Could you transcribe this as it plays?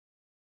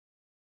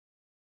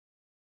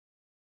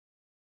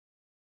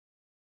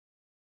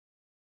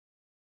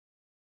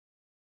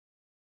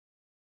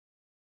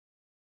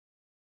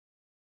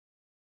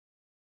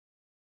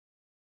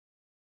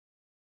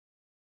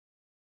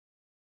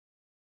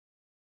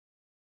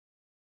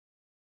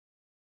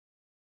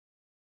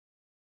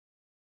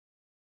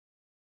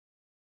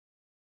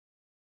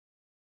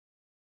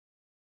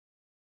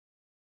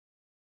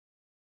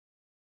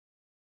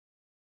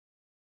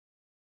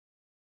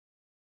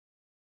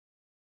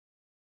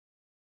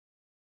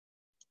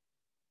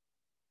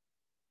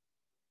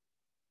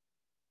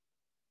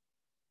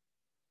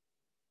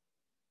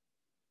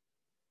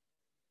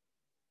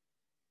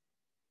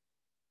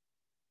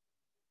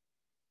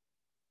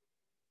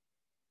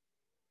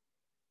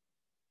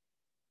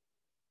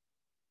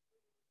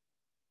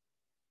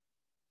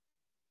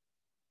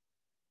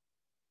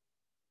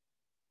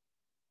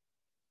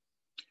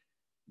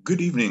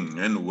Good evening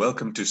and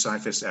welcome to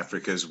Scifest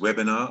Africa's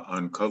webinar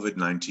on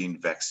COVID-19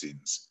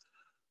 vaccines.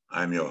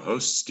 I'm your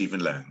host,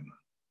 Stephen Lang.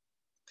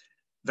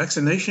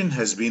 Vaccination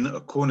has been a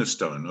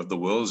cornerstone of the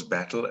world's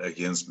battle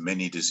against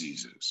many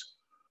diseases.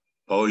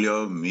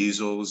 Polio,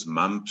 measles,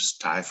 mumps,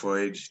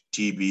 typhoid,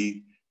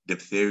 TB,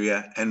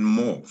 diphtheria, and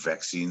more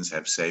vaccines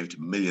have saved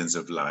millions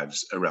of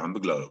lives around the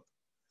globe.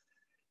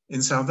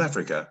 In South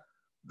Africa,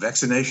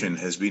 vaccination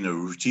has been a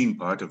routine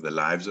part of the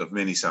lives of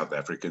many South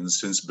Africans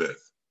since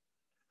birth.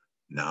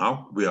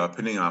 Now we are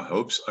pinning our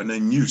hopes on a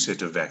new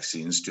set of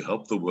vaccines to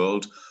help the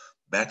world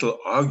battle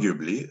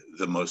arguably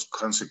the most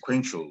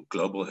consequential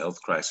global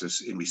health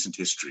crisis in recent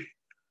history,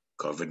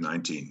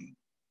 COVID-19.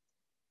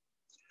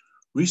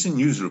 Recent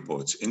news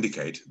reports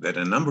indicate that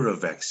a number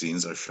of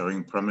vaccines are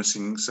showing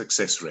promising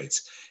success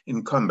rates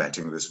in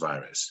combating this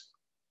virus.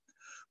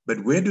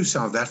 But where do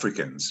South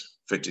Africans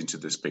fit into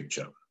this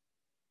picture?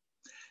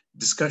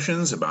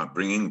 Discussions about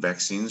bringing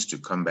vaccines to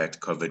combat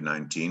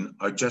COVID-19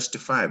 are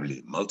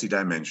justifiably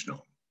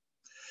multidimensional.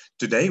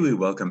 Today, we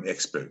welcome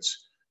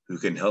experts who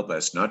can help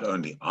us not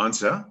only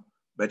answer,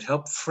 but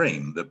help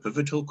frame the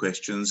pivotal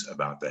questions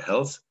about the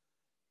health,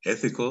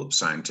 ethical,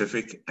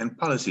 scientific, and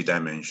policy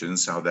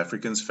dimensions South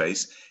Africans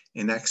face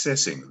in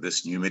accessing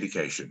this new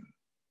medication.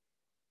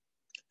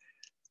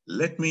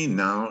 Let me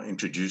now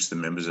introduce the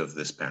members of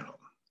this panel.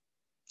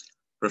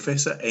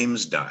 Professor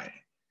Ames Dhai.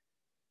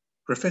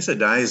 Professor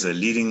Dhai is a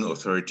leading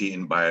authority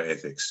in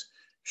bioethics.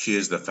 She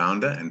is the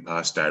founder and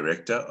past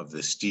director of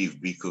the Steve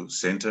Biko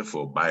Center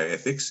for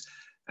Bioethics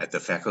at the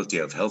Faculty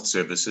of Health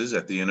Services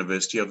at the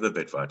University of the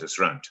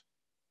Witwatersrand.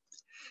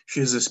 She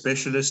is a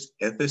specialist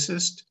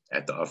ethicist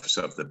at the Office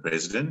of the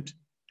President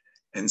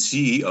and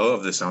CEO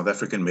of the South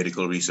African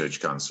Medical Research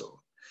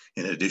Council.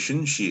 In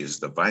addition, she is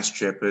the vice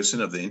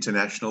chairperson of the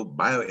International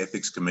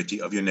Bioethics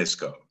Committee of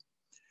UNESCO.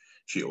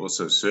 She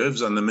also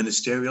serves on the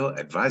Ministerial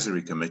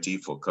Advisory Committee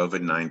for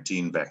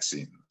COVID-19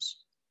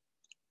 vaccines.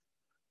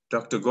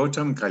 Dr.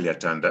 Gautam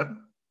Kalyatanda.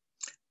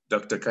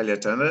 Dr.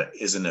 Kalyatanda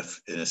is an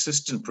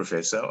assistant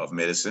professor of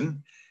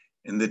medicine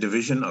in the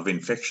Division of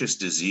Infectious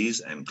Disease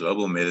and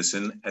Global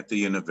Medicine at the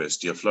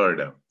University of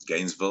Florida,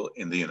 Gainesville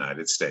in the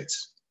United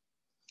States.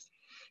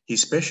 He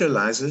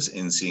specializes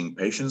in seeing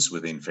patients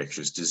with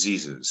infectious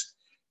diseases.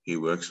 He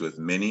works with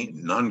many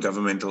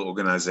non-governmental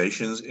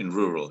organizations in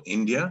rural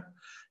India,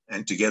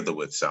 and together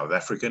with South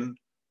African,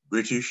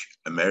 British,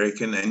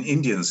 American, and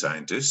Indian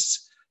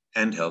scientists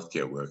and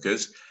healthcare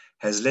workers,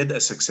 has led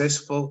a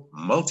successful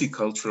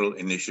multicultural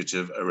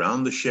initiative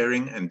around the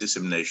sharing and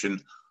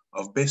dissemination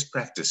of best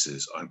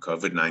practices on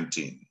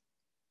COVID-19.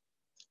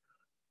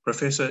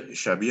 Professor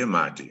Shabir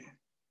Madhi.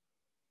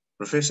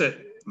 Professor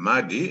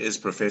Madhi is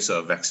Professor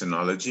of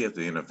Vaccinology at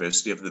the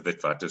University of the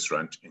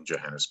Witwatersrand in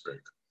Johannesburg,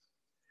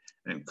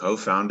 and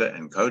co-founder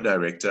and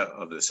co-director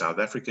of the South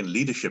African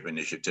Leadership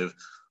Initiative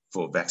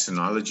for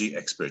Vaccinology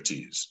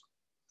Expertise.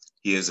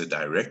 He is a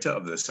director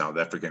of the South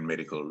African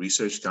Medical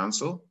Research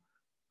Council,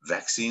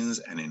 Vaccines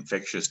and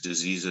Infectious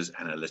Diseases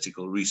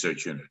Analytical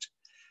Research Unit,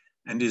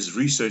 and is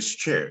research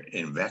chair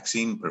in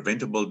vaccine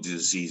preventable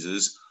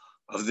diseases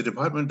of the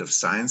Department of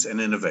Science and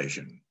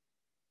Innovation.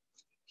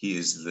 He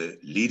is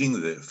leading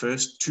the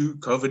first 2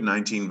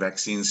 COVID-19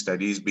 vaccine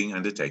studies being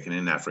undertaken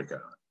in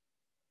Africa.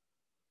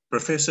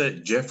 Professor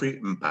Jeffrey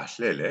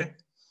Mphahlele.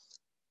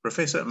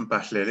 Professor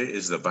Mphahlele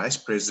is the Vice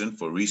President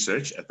for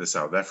Research at the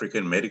South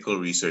African Medical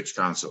Research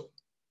Council.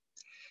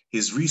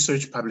 His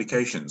research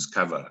publications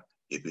cover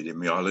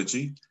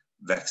epidemiology,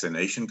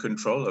 vaccination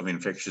control of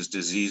infectious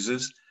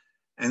diseases,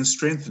 and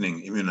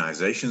strengthening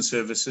immunization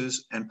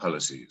services and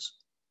policies.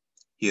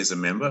 He is a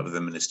member of the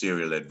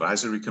Ministerial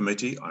Advisory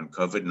Committee on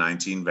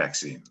COVID-19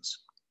 vaccines.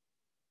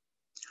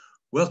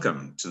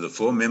 Welcome to the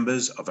 4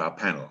 members of our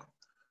panel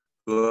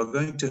who are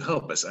going to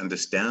help us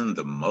understand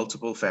the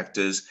multiple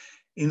factors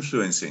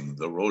influencing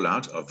the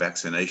rollout of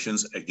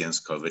vaccinations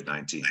against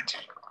COVID-19.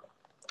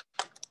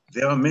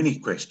 There are many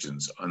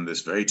questions on this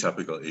very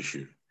topical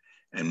issue,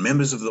 and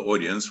members of the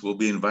audience will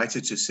be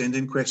invited to send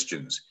in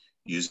questions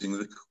using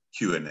the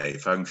Q&A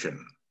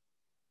function.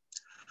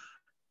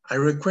 I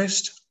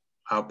request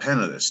our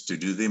panelists to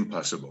do the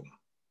impossible.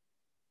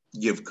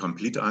 Give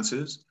complete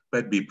answers,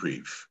 but be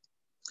brief.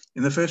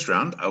 In the first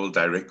round, I will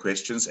direct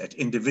questions at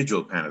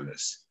individual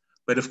panelists,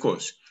 but of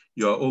course,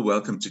 you are all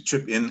welcome to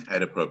chip in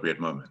at appropriate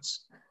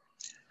moments.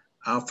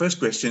 Our first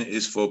question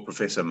is for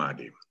Professor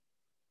Madhi.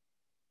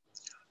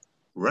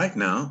 Right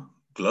now,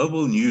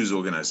 global news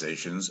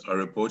organizations are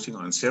reporting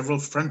on several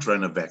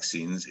front-runner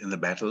vaccines in the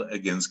battle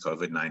against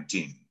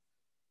COVID-19.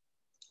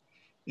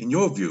 In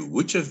your view,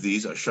 which of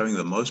these are showing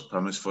the most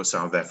promise for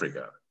South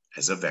Africa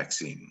as a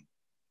vaccine?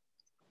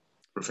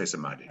 Professor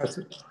Madhi.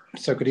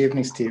 So good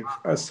evening, Steve.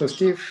 So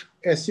Steve,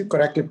 as you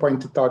correctly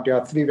pointed out, there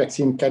are 3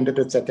 vaccine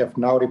candidates that have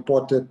now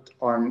reported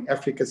on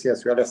efficacy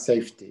as well as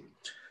safety.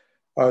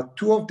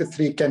 2 of the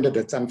 3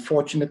 candidates,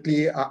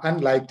 unfortunately, are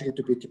unlikely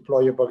to be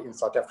deployable in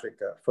South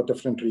Africa for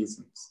different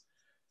reasons.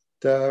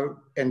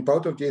 And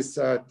both of these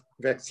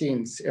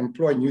vaccines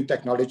employ new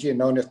technology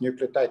known as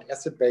nucleotide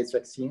acid-based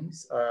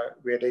vaccines,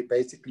 where they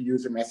basically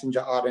use a messenger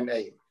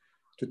RNA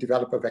to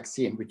develop a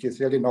vaccine, which is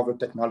really novel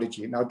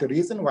technology. Now, the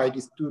reason why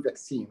these two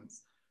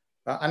vaccines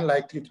are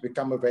unlikely to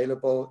become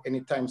available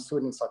anytime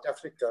soon in South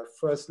Africa,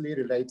 firstly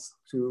relates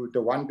to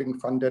the one being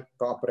funded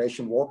by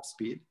Operation Warp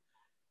Speed,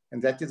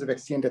 and that is a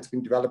vaccine that's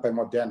been developed by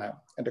Moderna.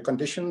 And the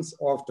conditions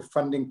of the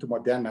funding to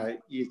Moderna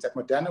is that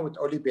Moderna would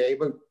only be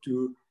able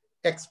to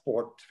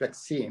export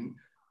vaccine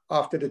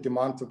after the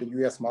demands of the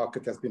US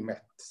market has been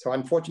met. So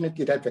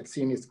unfortunately, that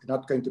vaccine is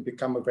not going to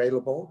become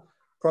available,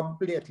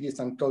 probably at least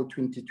until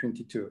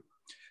 2022.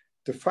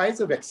 The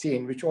Pfizer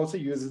vaccine, which also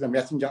uses the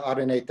messenger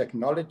RNA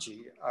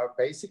technology,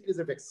 basically is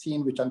a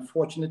vaccine which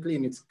unfortunately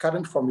in its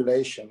current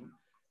formulation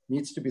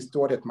needs to be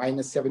stored at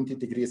 -70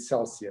 degrees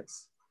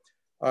Celsius.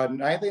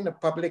 Neither in the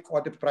public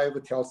or the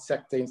private health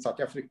sector in South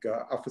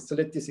Africa are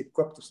facilities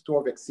equipped to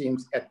store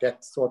vaccines at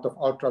that sort of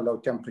ultra low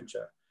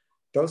temperature.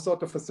 Those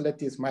sort of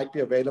facilities might be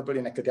available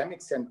in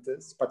academic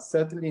centers, but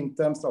certainly in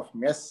terms of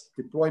mass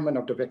deployment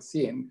of the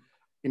vaccine,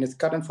 in its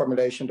current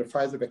formulation, the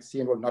Pfizer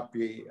vaccine will not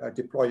be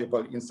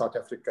deployable in South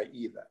Africa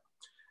either.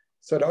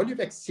 So the only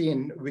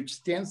vaccine which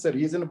stands a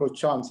reasonable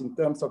chance in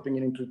terms of being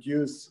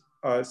introduced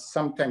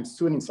sometime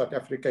soon in South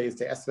Africa is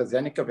the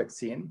AstraZeneca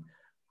vaccine,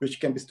 which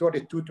can be stored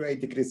at 2 to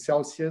 8 degrees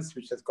Celsius,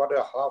 which has got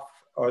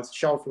a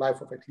shelf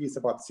life of at least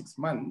about 6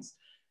 months.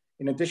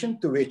 In addition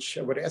to which,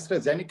 with the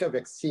AstraZeneca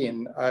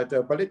vaccine, the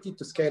ability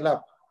to scale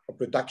up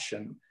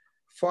production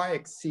far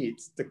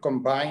exceeds the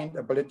combined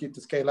ability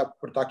to scale up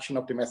production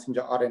of the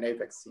messenger RNA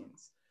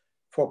vaccines.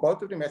 For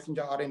both of the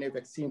messenger RNA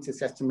vaccines,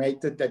 it's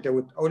estimated that they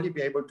would only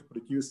be able to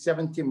produce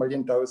 70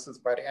 million doses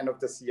by the end of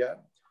this year,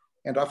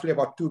 and roughly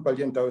about 2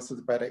 billion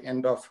doses by the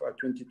end of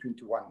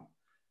 2021.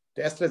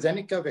 The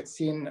AstraZeneca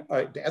vaccine,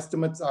 the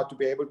estimates are to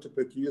be able to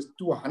produce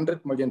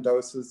 200 million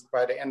doses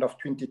by the end of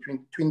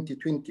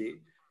 2020,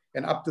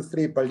 and up to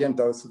 3 billion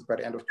doses by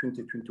the end of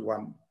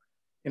 2021.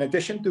 In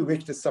addition to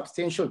which, there's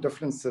substantial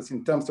differences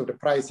in terms of the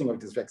pricing of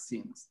these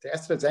vaccines. The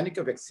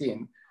AstraZeneca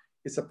vaccine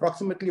is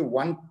approximately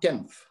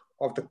 1/10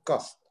 of the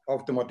cost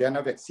of the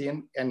Moderna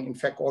vaccine, and in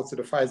fact also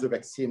the Pfizer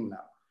vaccine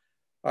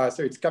now.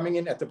 So it's coming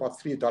in at about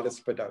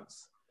 $3 per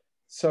dose.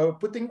 So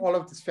putting all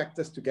of these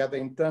factors together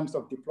in terms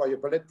of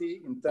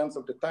deployability, in terms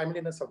of the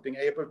timeliness of being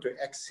able to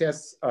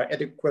access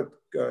adequate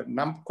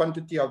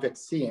quantity of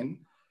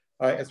vaccine,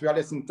 as well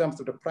as in terms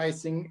of the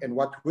pricing and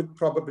what would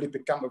probably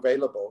become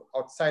available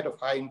outside of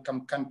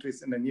high-income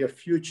countries in the near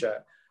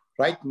future.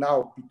 Right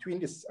now,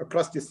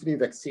 across these three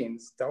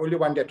vaccines, the only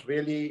one that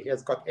really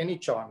has got any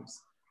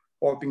chance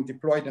of being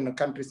deployed in a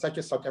country such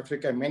as South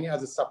Africa and many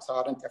other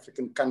sub-Saharan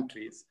African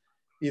countries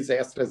is the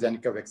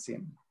AstraZeneca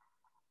vaccine.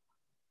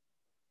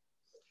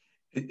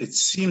 It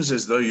seems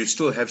as though you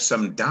still have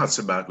some doubts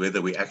about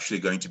whether we're actually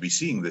going to be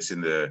seeing this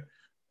in the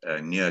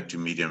near to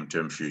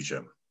medium-term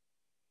future.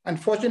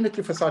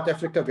 Unfortunately for South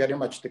Africa, very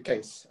much the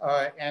case.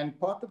 And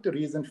part of the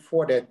reason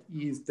for that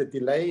is the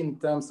delay in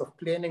terms of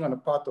planning on the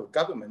part of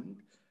government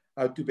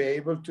to be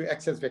able to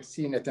access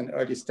vaccine at an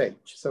early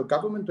stage. So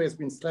government has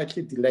been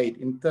slightly delayed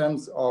in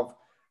terms of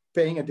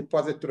paying a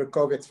deposit to the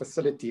COVAX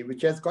facility,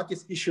 which has got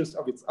its issues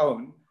of its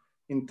own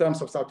in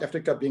terms of South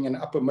Africa being an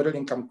upper middle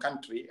income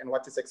country and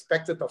what is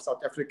expected of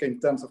South Africa in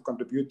terms of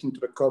contributing to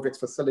the COVAX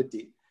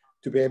facility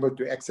to be able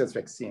to access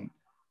vaccine.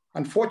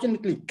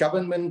 Unfortunately,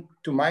 government,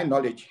 to my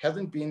knowledge,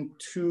 hasn't been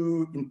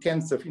too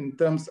intensive in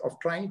terms of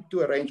trying to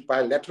arrange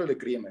bilateral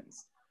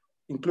agreements,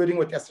 including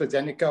with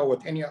AstraZeneca or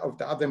with any of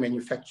the other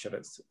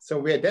manufacturers. So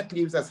where that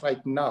leaves us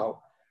right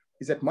now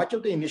is that much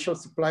of the initial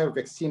supply of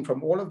vaccine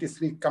from all of these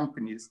three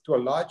companies, to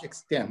a large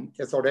extent,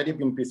 has already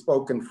been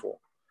bespoken for.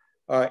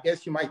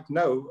 As you might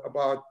know,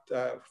 about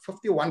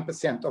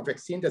 51% of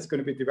vaccine that's going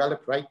to be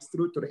developed right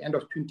through to the end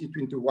of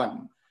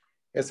 2021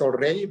 has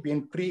already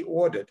been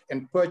pre-ordered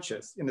and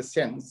purchased, in a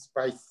sense,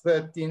 by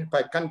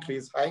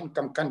countries,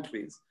 high-income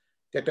countries,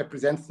 that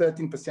represent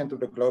 13% of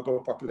the global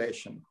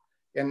population.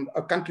 And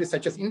a country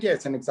such as India,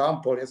 as an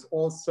example, has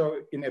also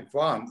in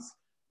advance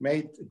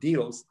made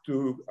deals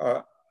to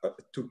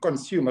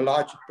consume a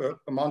large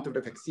amount of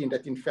the vaccine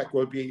that in fact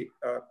will be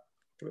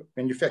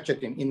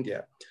manufactured in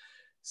India.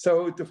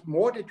 So the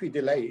more that we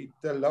delay,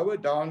 the lower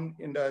down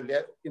in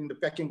the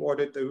pecking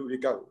order do we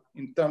go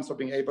in terms of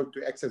being able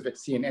to access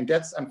vaccine. And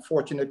that's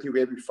unfortunately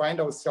where we find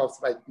ourselves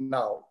right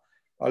now,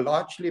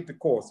 largely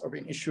because of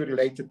an issue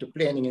related to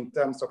planning in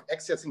terms of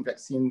accessing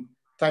vaccine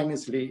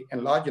timelessly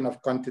and large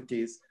enough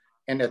quantities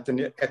and at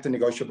a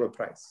negotiable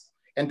price.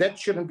 And that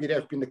shouldn't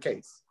have been the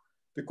case,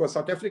 because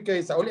South Africa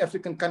is the only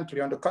African country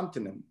on the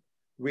continent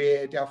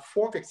where there are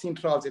 4 vaccine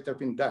trials that have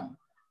been done.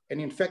 And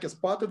in fact, as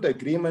part of the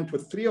agreement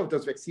with 3 of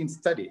those vaccine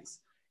studies,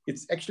 it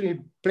actually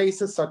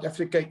places South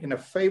Africa in a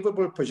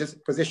favorable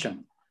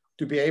position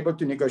to be able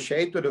to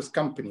negotiate with those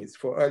companies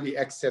for early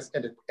access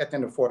at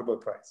an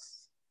affordable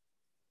price.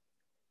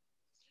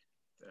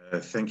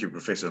 Thank you,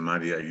 Professor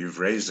Madhi. You've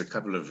raised a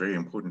couple of very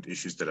important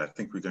issues that I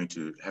think we're going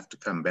to have to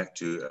come back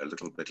to a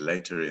little bit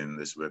later in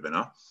this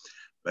webinar.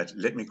 But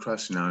let me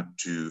cross now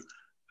to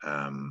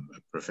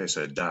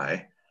Professor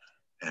Dhai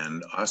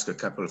and ask a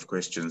couple of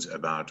questions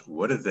about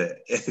what are the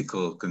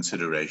ethical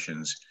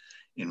considerations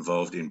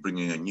involved in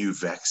bringing new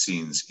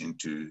vaccines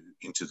into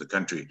the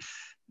country.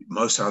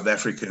 Most South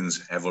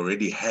Africans have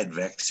already had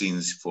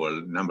vaccines for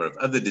a number of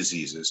other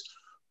diseases,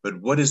 but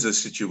what is the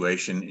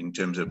situation in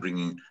terms of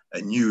bringing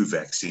a new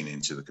vaccine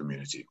into the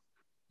community?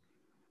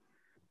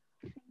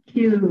 Thank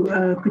you.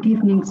 Good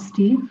evening,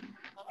 Steve,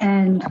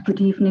 and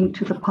good evening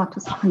to the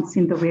participants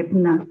in the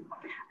webinar.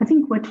 I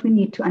think what we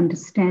need to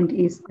understand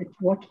is that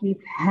what we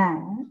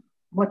have,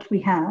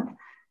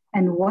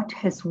 and what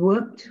has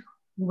worked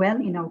well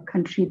in our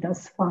country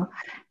thus far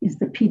is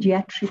the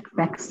pediatric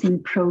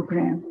vaccine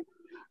program.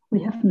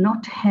 We have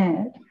not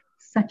had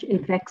such a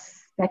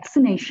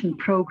vaccination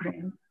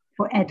program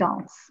for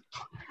adults.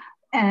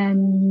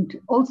 And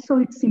also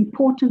it's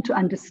important to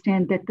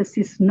understand that this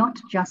is not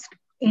just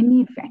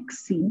any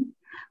vaccine,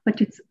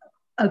 but it's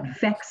a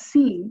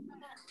vaccine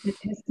that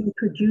has been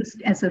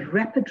produced as a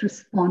rapid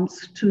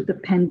response to the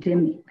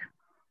pandemic.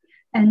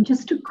 And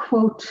just to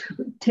quote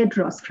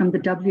Tedros from the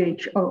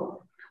WHO,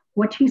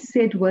 what he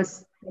said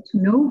was that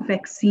no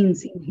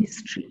vaccines in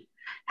history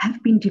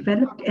have been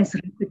developed as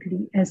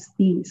rapidly as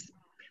these.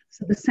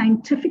 So the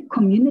scientific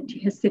community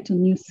has set a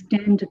new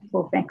standard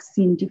for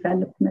vaccine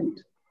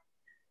development.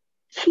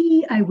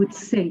 Key, I would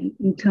say,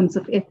 in terms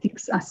of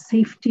ethics are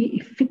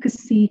safety,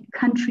 efficacy,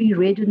 country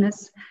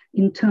readiness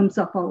in terms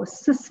of our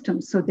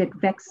system so that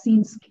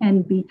vaccines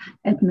can be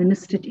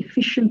administered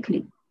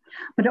efficiently.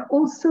 But I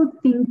also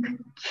think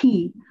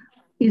key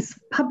is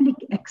public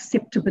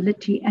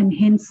acceptability and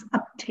hence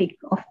uptake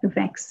of the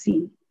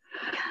vaccine.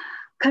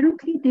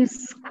 Currently,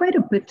 there's quite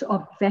a bit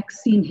of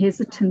vaccine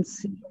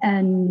hesitancy,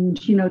 and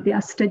there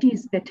are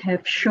studies that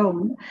have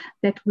shown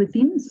that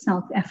within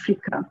South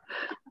Africa,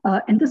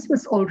 and this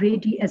was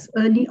already as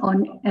early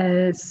on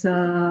as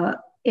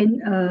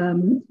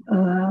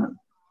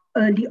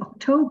early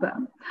October,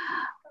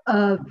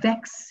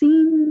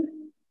 vaccine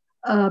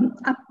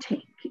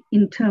uptake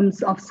in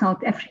terms of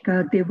South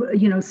Africa, there were,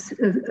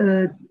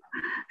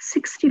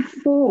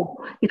 64,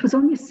 it was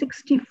only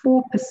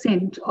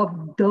 64%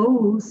 of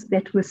those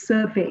that were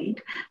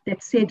surveyed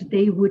that said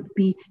they would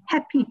be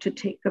happy to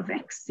take a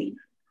vaccine.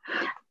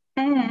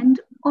 And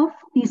of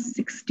these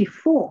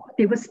 64,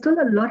 there was still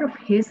a lot of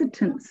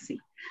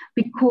hesitancy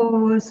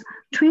because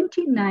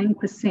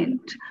 29%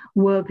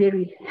 were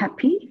very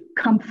happy,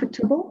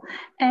 comfortable,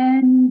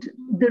 and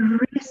the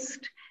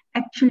rest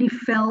actually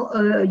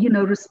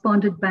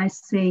responded by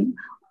saying,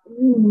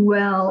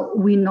 well,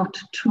 we're not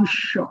too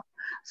sure.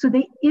 So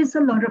there is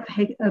a lot of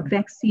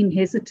vaccine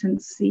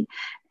hesitancy,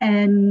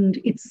 and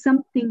it's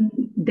something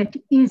that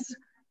is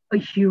a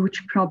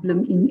huge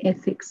problem in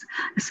ethics.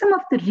 Some of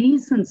the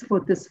reasons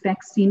for this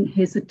vaccine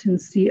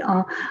hesitancy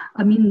are,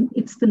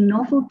 it's the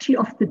novelty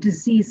of the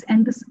disease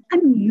and this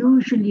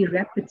unusually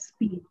rapid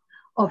speed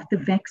of the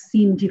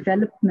vaccine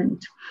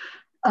development.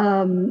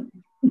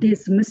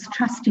 There's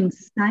mistrust in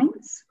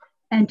science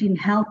and in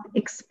health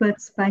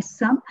experts by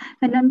some.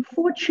 And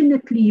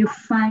unfortunately, you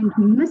find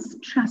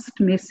mistrust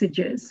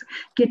messages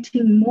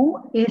getting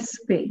more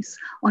airspace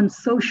on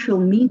social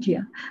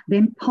media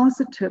than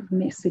positive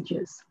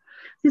messages.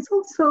 There's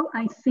also,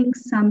 I think,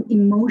 some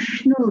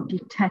emotional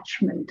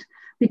detachment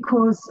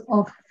because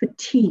of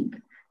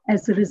fatigue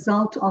as a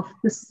result of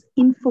this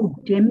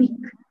infodemic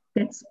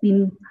that's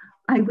been,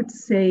 I would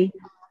say,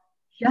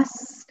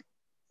 just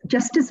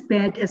as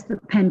bad as the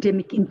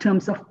pandemic in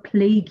terms of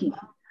plaguing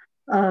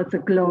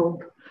the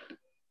globe.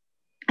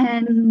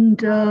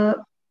 And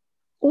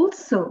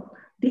also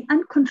the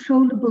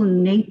uncontrollable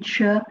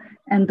nature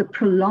and the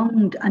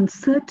prolonged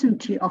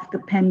uncertainty of the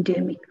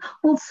pandemic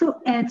also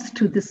adds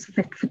to this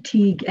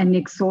fatigue and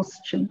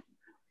exhaustion.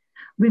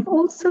 We've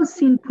also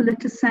seen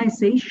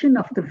politicization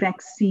of the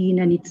vaccine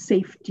and its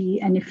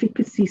safety and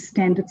efficacy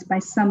standards by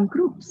some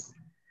groups.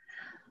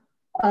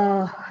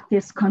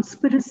 There's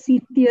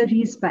conspiracy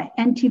theories by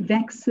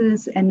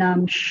anti-vaxxers, and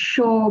I'm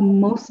sure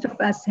most of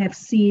us have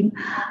seen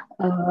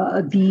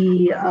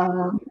the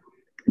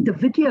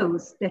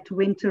videos that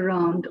went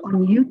around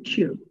on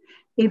YouTube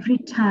every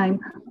time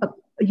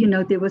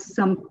there was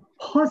some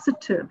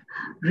positive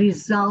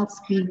results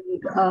being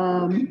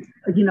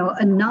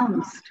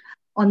announced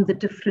on the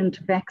different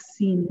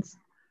vaccines.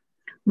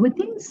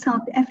 Within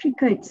South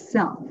Africa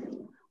itself,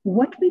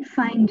 what we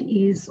find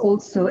is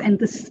also, and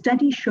the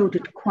study showed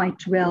it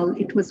quite well,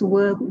 it was a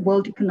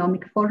World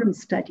Economic Forum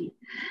study.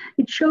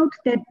 It showed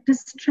that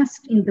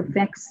distrust in the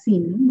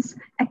vaccines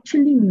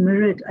actually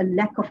mirrored a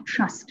lack of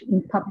trust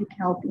in public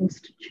health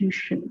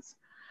institutions,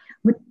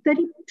 with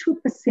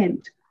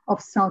 32%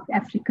 of South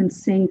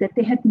Africans saying that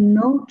they had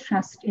no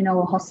trust in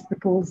our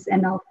hospitals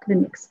and our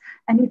clinics,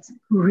 and it's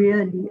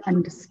really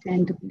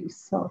understandably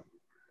so.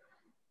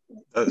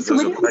 Those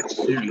are quite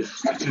serious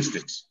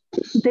statistics.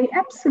 They're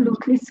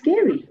absolutely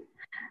scary.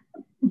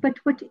 But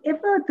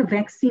whatever the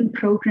vaccine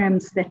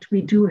programs that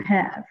we do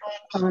have,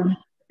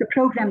 the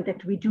program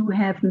that we do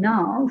have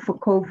now for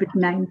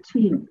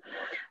COVID-19,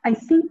 I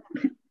think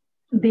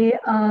there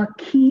are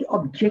key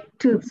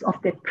objectives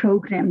of that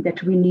program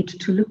that we need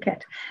to look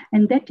at,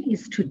 and that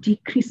is to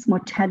decrease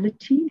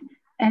mortality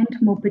and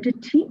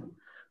morbidity,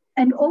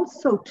 and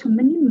also to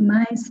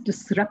minimize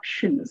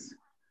disruptions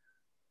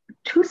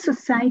to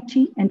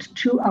society and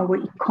to our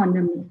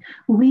economy.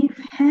 We've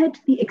had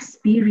the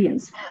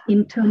experience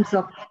in terms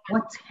of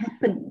what's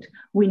happened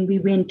when we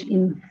went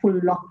in full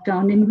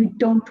lockdown, and we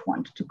don't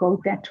want to go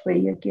that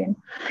way again.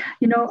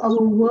 You know,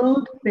 our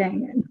World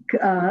Bank,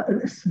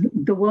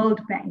 the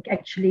World Bank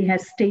actually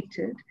has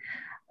stated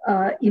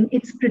in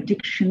its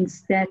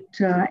predictions that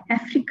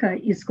Africa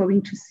is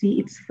going to see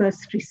its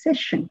first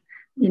recession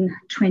in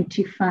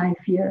 25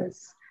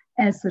 years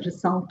as a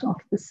result of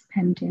this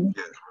pandemic.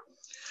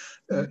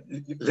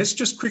 Let's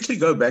just quickly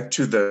go back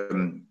to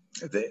the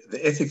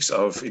ethics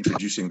of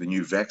introducing the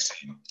new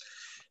vaccine.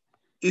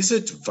 Is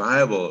it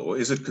viable or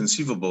is it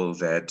conceivable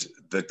that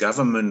the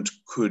government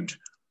could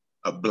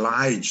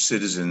oblige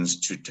citizens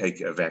to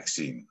take a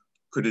vaccine?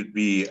 Could it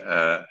be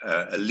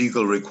a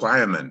legal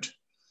requirement?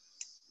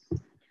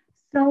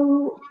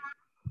 So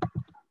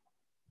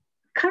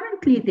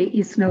currently there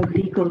is no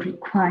legal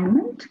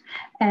requirement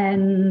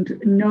and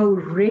no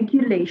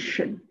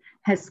regulation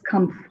has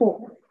come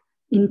forth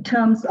in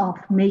terms of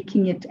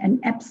making it an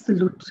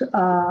absolutely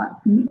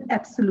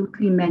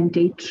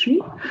mandatory.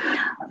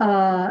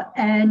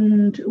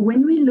 And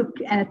when we look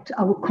at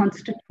our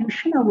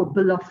Constitution, our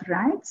Bill of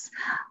Rights,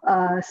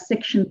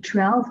 Section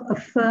 12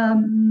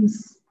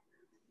 affirms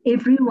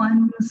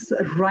everyone's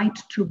right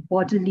to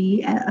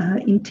bodily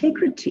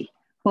integrity,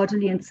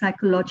 bodily and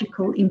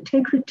psychological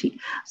integrity.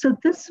 So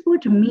this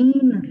would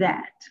mean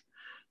that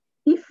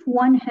if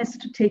one has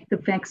to take the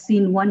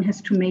vaccine, one has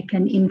to make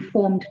an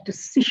informed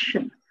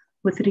decision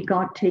with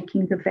regard to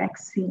taking the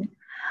vaccine.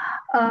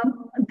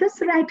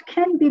 This right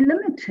can be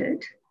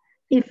limited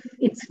if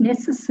it's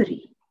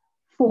necessary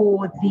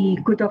for the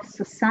good of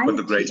society. For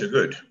the greater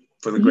good,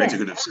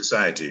 good of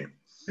society.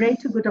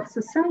 Greater good of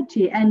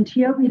society. And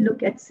here we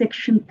look at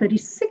Section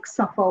 36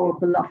 of our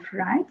Bill of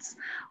Rights,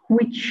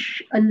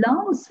 which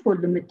allows for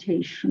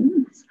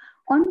limitations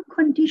on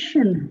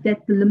condition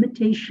that the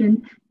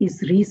limitation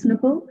is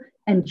reasonable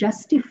and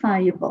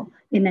justifiable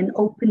in an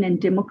open and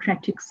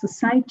democratic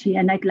society.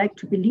 And I'd like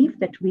to believe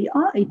that we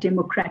are a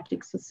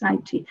democratic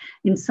society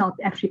in South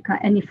Africa.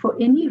 And if for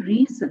any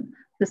reason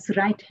this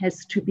right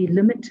has to be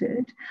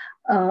limited,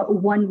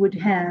 one would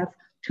have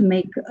to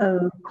make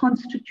a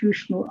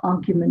constitutional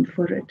argument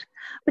for it.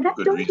 But I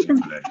don't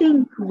even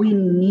think we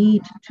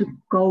need to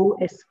go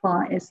as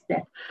far as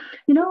that.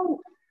 You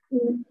know,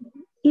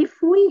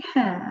 if we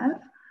have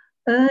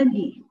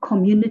early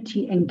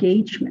community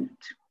engagement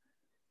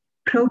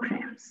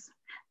programs,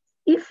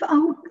 if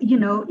our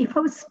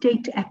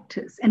state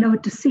actors and our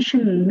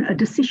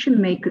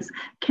decision makers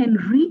can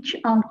reach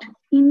out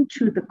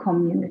into the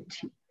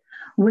community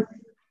with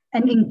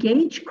and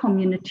engage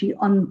community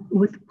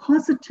with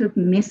positive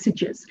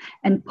messages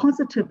and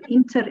positive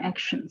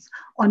interactions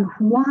on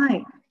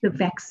why the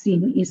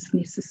vaccine is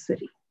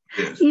necessary.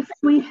 Yes. If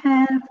we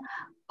have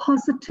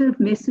positive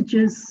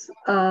messages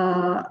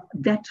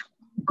that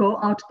go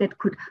out that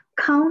could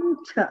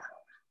counter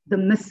the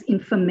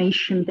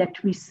misinformation that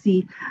we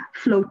see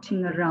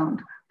floating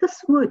around,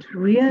 this would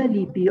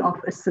really be of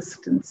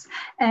assistance.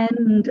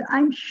 And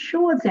I'm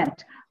sure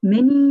that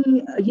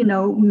many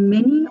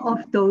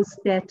of those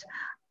that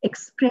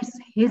express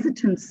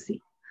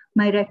hesitancy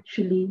might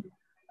actually,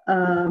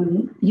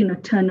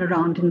 turn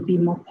around and be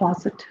more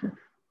positive.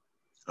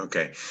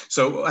 Okay,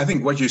 so I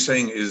think what you're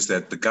saying is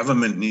that the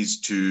government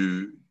needs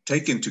to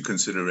take into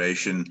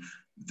consideration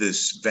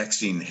this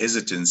vaccine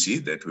hesitancy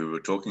that we were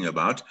talking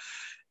about,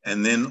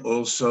 and then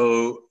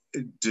also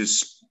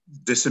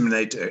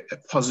disseminate a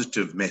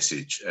positive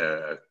message,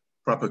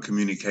 proper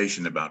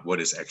communication about what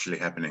is actually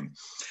happening.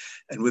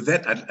 And with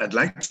that, I'd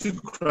like to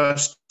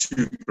cross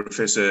to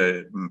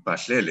Professor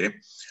Mphahlele,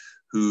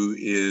 who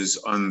is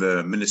on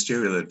the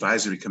Ministerial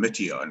Advisory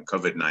Committee on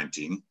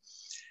COVID-19.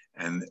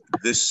 And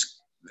this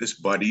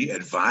body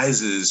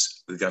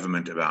advises the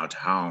government about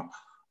how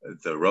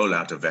the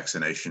rollout of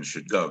vaccination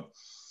should go.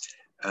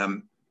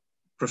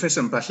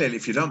 Professor Mphahlele,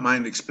 if you don't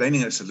mind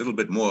explaining us a little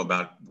bit more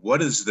about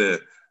what is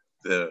the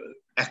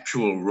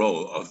actual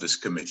role of this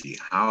committee,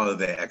 how are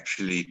they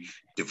actually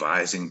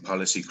devising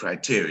policy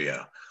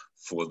criteria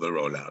for the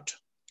rollout?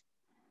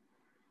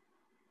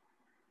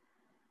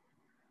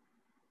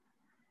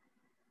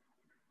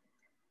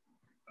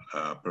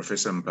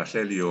 Professor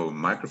Mphahlele, your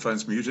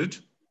microphone's muted.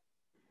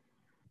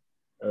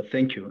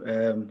 Thank you.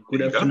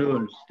 Good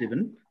afternoon,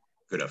 Stephen.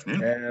 Good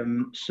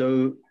afternoon.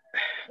 So,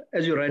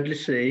 as you rightly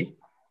say,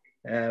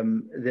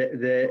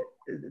 the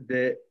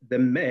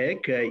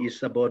MEC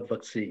is about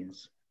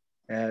vaccines.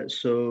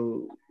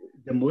 So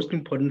the most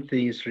important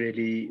thing is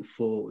really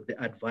for the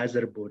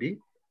advisory body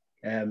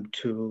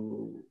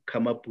to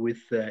come up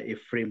with a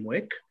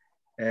framework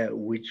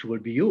which will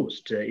be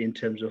used in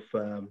terms of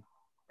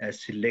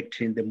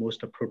selecting the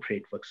most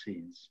appropriate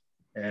vaccines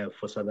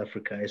for South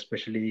Africa,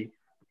 especially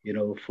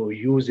for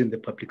use in the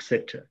public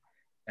sector.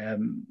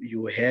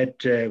 You heard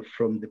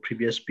from the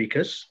previous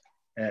speakers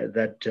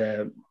that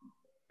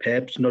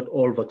perhaps not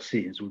all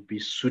vaccines would be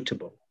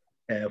suitable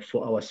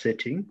for our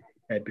setting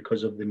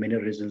because of the many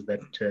reasons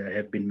that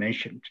have been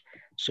mentioned.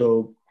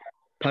 So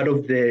part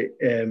of the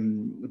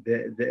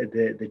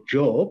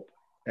job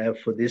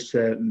for this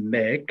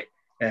MEC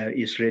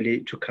is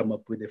really to come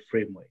up with a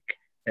framework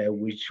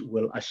which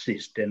will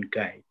assist and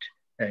guide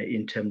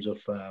in terms of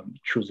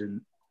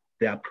choosing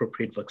the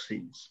appropriate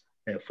vaccines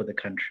for the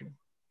country.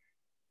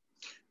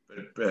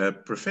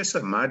 But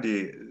Professor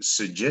Madhi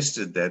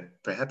suggested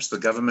that perhaps the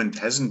government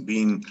hasn't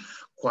been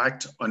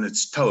quite on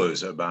its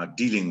toes about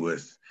dealing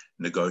with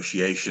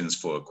negotiations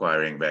for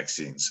acquiring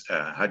vaccines.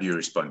 How do you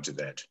respond to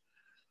that?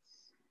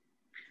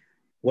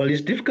 Well,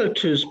 it's difficult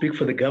to speak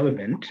for the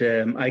government.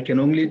 I can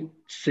only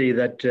say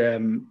that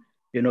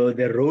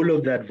the role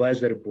of the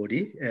advisory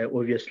body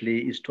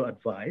obviously is to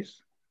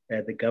advise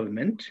the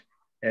government,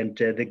 and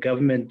the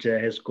government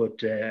has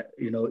got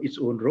its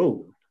own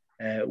role,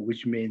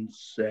 which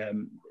means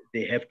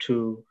they have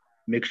to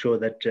make sure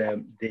that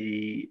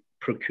they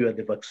procure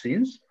the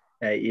vaccines.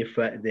 If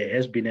there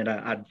has been an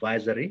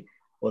advisory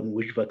on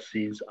which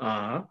vaccines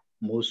are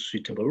most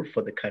suitable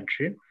for the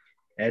country,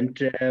 and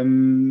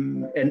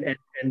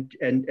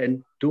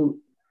do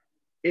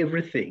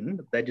everything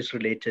that is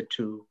related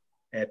to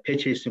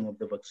purchasing of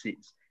the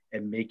vaccines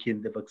and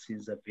making the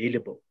vaccines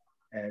available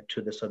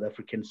to the South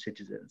African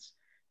citizens.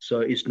 So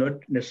it's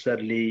not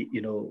necessarily,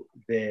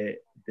 the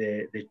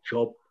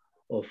job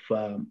of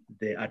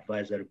the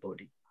advisory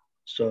body.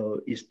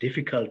 So it's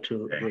difficult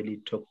to really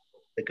talk to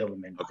the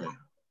government. Okay.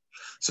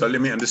 So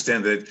let me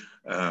understand that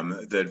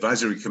the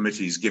advisory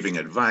committee is giving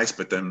advice,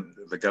 but then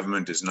the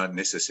government is not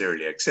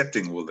necessarily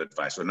accepting all the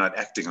advice or not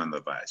acting on the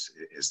advice.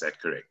 Is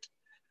that correct?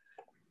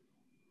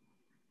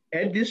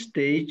 At this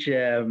stage,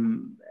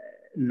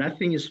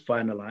 nothing is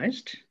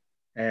finalized.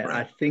 Right.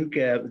 I think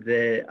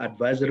the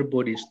advisory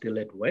body is still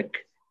at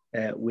work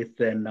with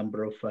a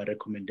number of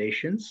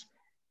recommendations.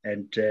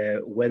 And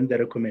when the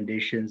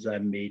recommendations are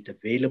made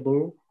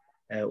available,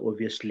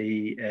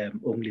 obviously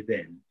only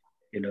then,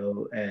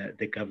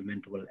 the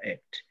government will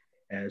act.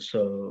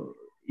 So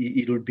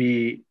it would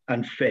be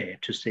unfair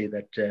to say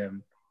that,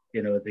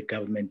 the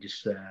government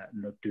is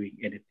not doing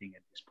anything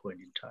at this point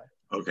in time.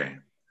 Okay.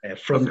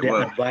 From the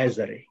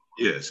advisory.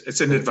 Yes,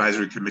 it's an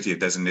advisory committee. It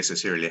doesn't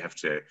necessarily have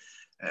to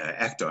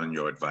act on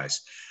your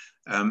advice.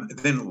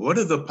 Then what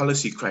are the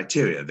policy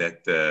criteria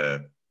that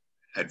the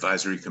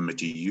advisory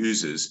committee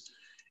uses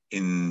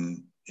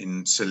in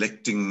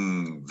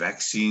selecting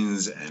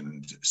vaccines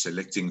and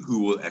selecting who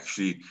will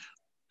actually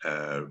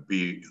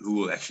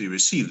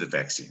receive the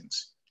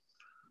vaccines?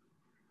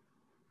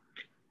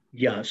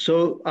 Yeah,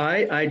 so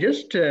I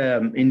just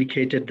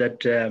indicated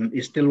that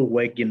it's still a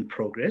work in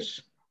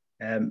progress.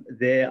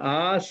 There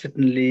are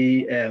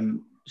certainly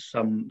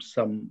some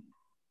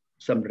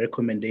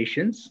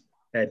recommendations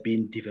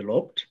being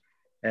developed,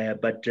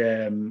 but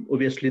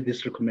obviously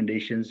these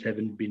recommendations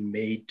haven't been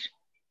made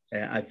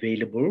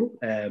available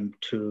in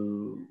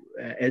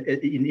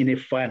a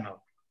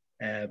final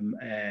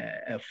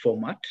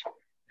format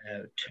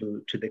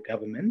to the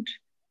government.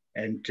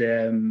 And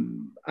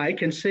I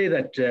can say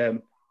that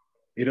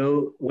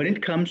when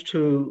it comes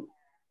to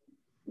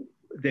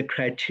the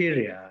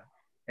criteria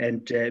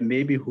and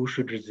maybe who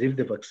should receive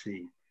the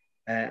vaccine,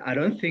 I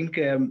don't think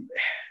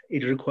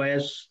it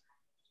requires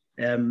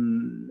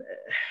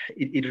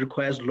it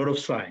requires a lot of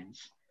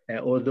science,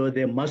 although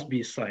there must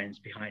be science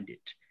behind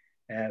it.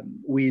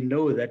 We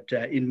know that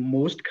in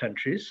most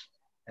countries,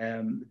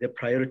 the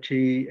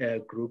priority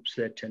groups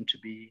tend to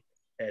be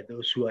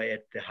those who are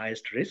at the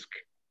highest risk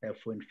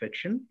for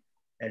infection,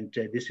 and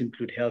this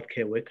include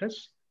healthcare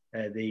workers.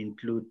 They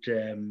include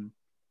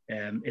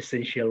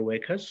essential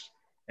workers,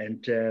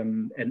 and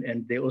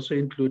they also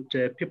include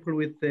people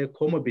with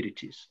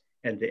comorbidities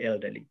and the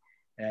elderly.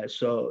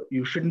 So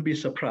you shouldn't be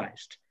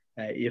surprised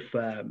if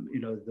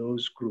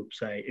those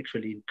groups are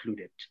actually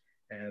included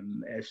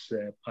as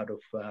part of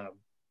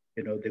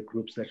the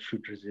groups that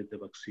should receive the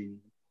vaccine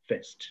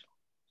first.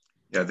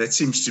 Yeah, that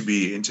seems to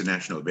be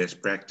international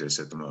best practice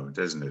at the moment,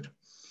 doesn't it?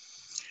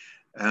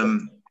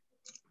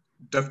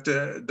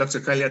 Dr.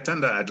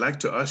 Kalyatanda, I'd like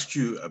to ask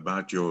you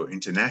about your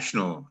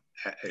international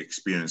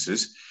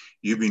experiences.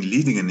 You've been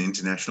leading an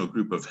international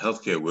group of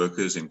healthcare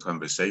workers in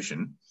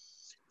conversation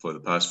for the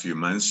past few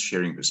months,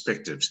 sharing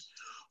perspectives.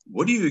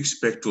 What do you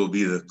expect will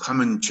be the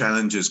common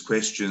challenges,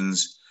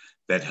 questions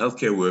that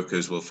healthcare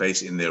workers will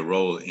face in their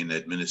role in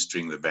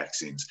administering the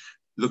vaccines,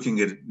 looking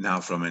at it now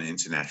from an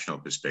international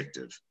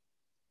perspective?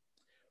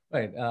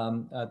 Right.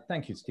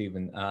 Thank you,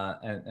 Stephen.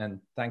 And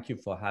thank you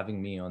for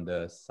having me on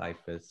the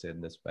Scifest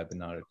in this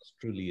webinar. It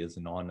truly is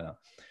an honor.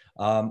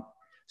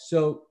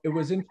 So it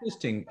was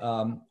interesting.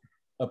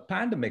 A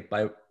pandemic,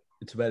 by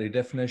its very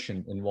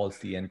definition, involves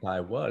the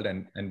entire world.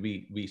 And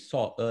we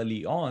saw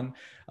early on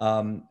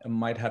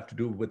might have to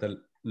do with a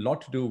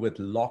lot to do with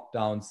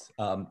lockdowns.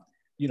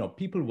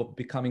 People were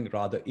becoming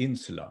rather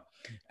insular.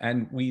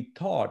 And we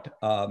thought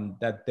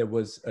that there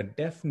was a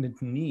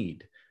definite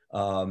need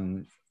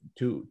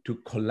to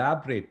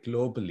collaborate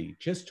globally,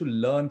 just to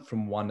learn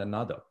from one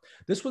another.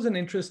 This was an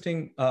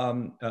interesting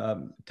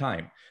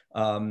time.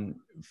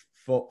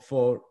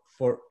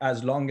 For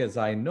as long as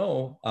I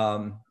know,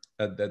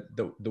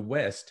 the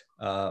West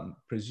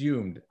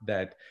presumed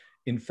that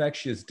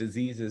infectious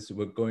diseases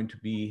were going to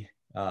be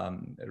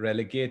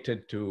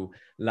relegated to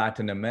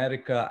Latin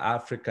America,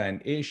 Africa,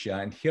 and Asia.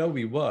 And here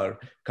we were,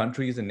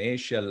 countries in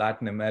Asia,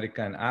 Latin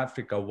America, and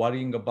Africa,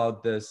 worrying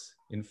about this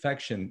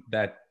infection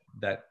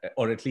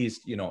or at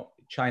least,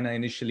 China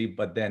initially,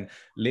 but then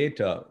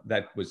later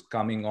that was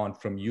coming on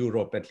from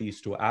Europe, at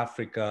least to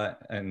Africa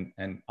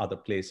and other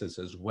places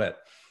as well.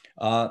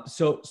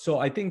 So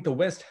I think the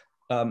West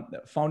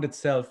found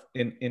itself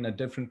in a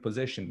different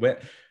position where,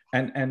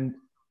 and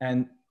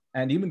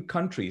even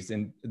countries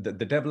in the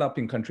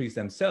developing countries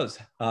themselves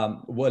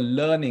were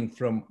learning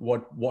from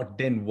what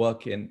didn't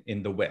work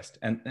in the West,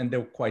 and there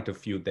were quite a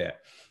few there.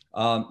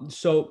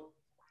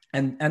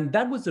 And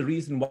that was the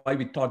reason why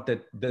we thought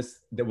that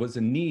there was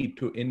a need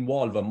to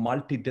involve a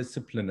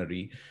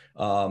multidisciplinary,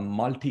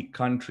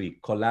 multi-country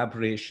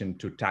collaboration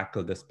to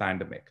tackle this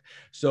pandemic.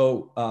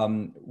 So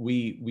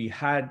we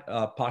had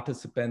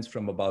participants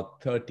from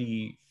about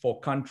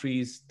 34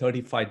 countries,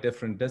 35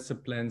 different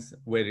disciplines,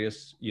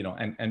 various,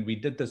 and we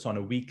did this on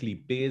a weekly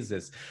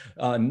basis,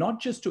 not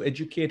just to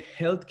educate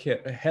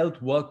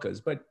health workers,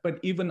 but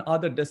even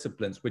other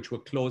disciplines which were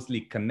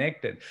closely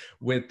connected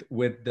with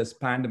this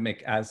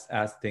pandemic as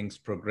things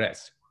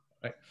progressed.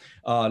 Right.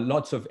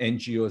 Lots of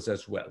NGOs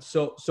as well.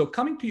 So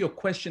coming to your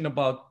question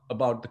about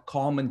the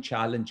common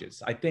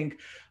challenges, I think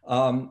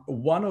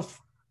one of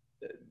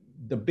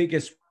the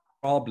biggest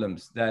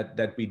problems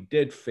that we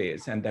did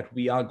face and that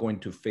we are going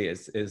to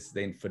face is the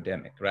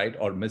infodemic, right?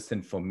 Or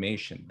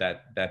misinformation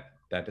that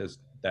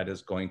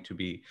is going to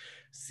be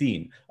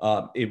seen.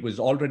 It was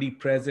already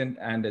present,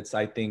 and it's,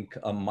 I think,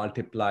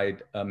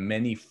 multiplied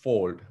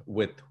many-fold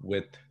with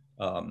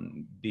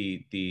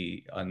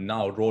the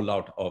now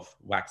rollout of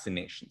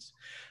vaccinations.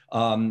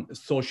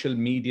 Social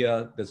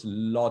media, there's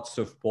lots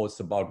of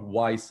posts about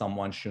why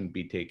someone shouldn't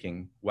be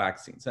taking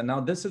vaccines. And now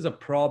this is a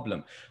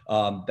problem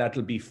that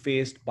will be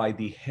faced by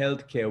the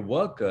healthcare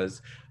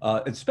workers,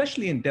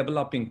 especially in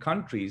developing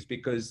countries,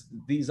 because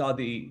these are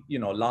the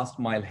last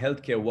mile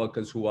healthcare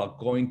workers who are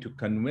going to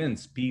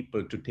convince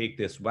people to take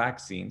these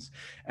vaccines.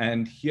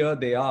 And here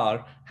they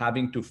are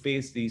having to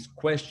face these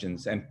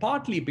questions, and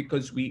partly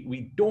because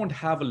we don't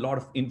have a lot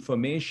of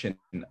information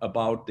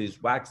about these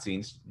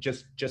vaccines,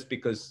 just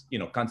because,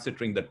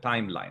 considering the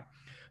timeline.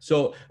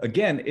 So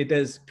again, it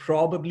is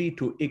probably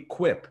to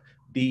equip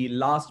the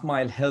last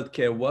mile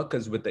healthcare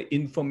workers with the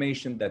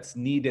information that's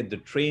needed, the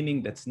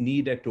training that's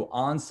needed to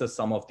answer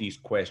some of these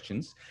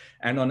questions,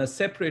 and on a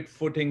separate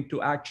footing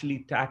to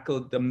actually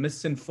tackle the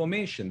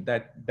misinformation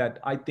that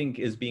I think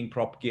is being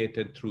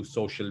propagated through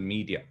social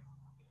media.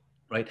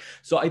 Right.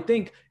 So I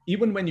think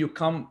even when you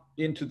come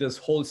into this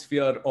whole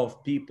sphere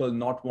of people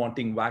not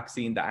wanting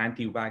vaccine, the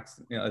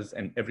anti-vaxxers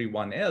and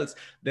everyone else,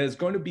 there's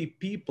going to be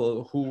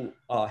people who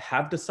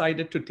have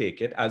decided to take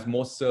it, as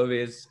most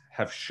surveys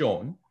have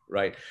shown,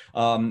 right?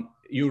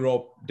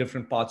 Europe,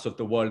 different parts of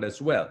the world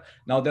as well.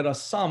 Now, there are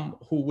some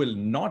who will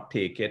not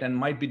take it and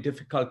might be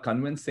difficult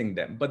convincing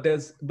them, but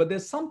there's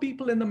some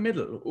people in the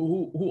middle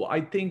who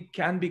I think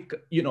can be,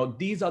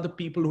 these are the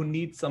people who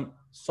need some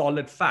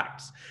solid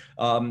facts,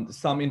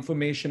 some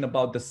information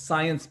about the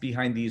science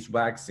behind these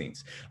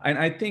vaccines. And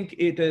I think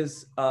it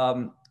is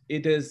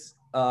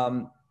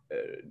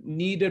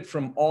needed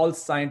from all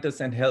scientists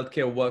and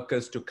healthcare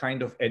workers to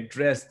kind of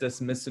address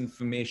this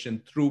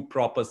misinformation through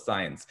proper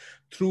science,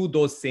 through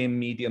those same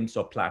mediums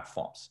or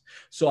platforms.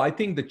 So I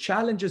think the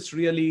challenge is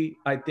really,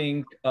 I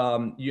think,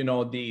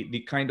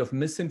 the kind of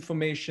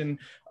misinformation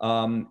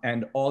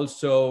and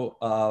also,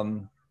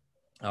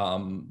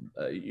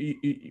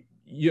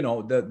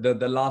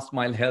 the last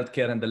mile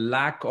healthcare and the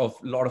lack of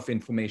a lot of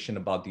information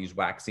about these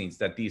vaccines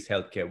that these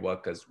healthcare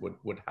workers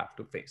would have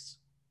to face.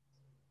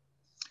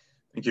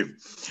 Thank you.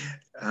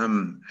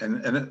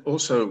 And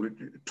also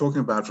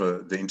talking about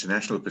the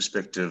international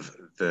perspective,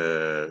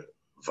 the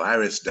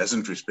virus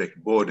doesn't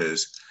respect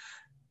borders.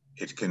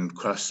 It can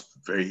cross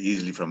very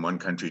easily from one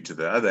country to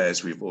the other,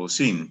 as we've all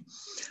seen.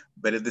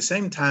 But at the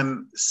same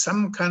time,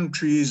 some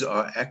countries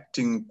are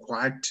acting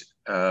quite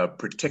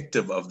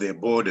protective of their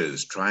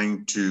borders,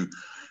 trying to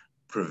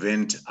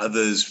prevent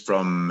others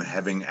from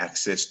having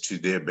access to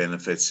their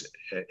benefits,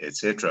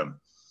 etc.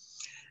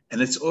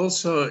 And it's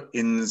also,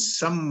 in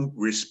some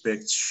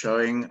respects,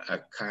 showing a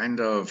kind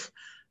of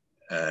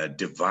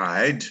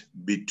divide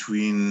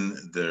between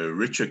the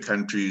richer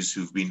countries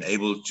who've been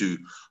able to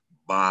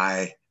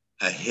buy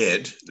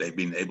ahead. They've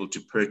been able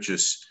to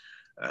purchase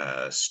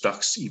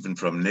stocks even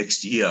from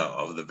next year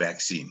of the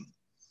vaccine.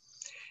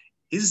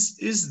 Is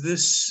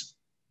this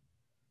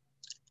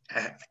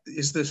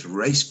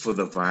race for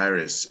the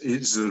virus,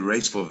 is the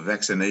race for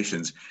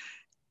vaccinations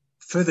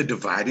further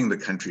dividing the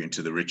country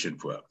into the rich and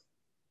poor?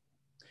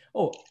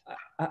 Oh,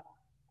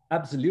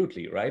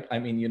 absolutely, right? I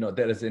mean,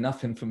 there is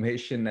enough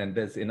information and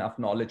there's enough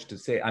knowledge to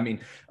say. I mean,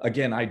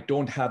 again, I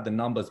don't have the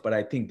numbers, but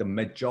I think the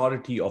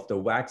majority of the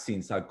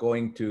vaccines are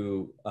going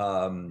to,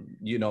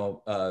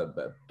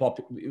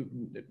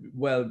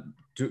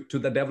 to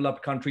the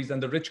developed countries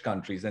and the rich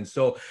countries. And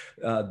so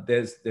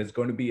there's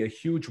going to be a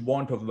huge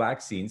want of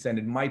vaccines, and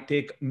it might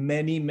take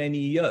many, many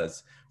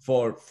years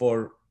for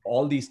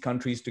all these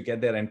countries to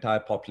get their entire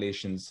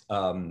populations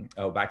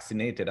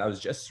vaccinated. I was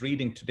just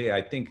reading today,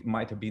 I think it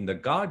might have been The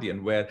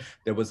Guardian, where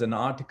there was an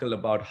article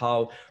about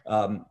how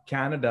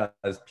Canada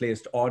has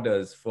placed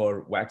orders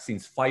for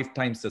vaccines 5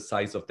 times the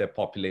size of their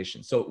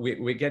population. So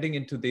we're getting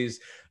into these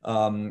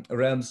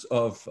realms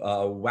of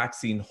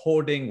vaccine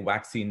hoarding,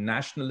 vaccine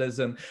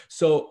nationalism.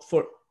 So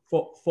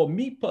for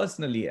me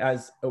personally,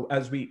 as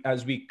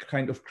we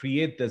kind of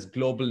create this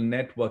global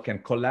network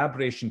and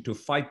collaboration to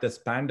fight this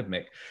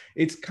pandemic,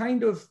 it's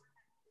kind of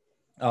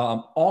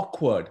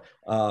awkward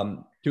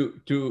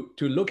to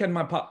look at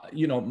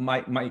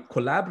my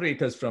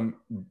collaborators from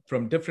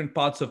different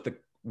parts of the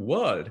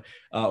world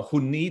who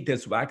need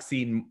this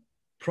vaccine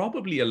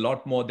probably a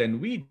lot more than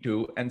we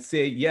do, and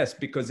say yes,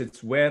 because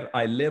it's where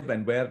I live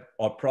and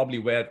probably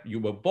where you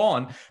were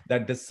born,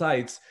 that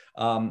decides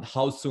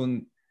how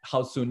soon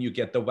you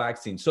get the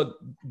vaccine. So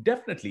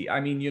definitely, I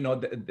mean,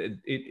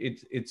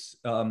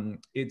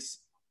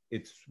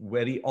 it's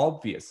very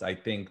obvious, I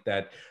think,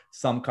 that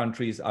some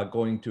countries are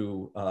going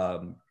to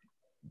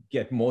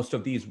get most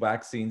of these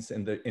vaccines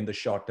in the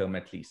short term,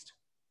 at least.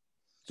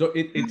 So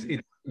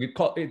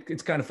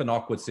it's kind of an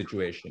awkward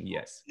situation,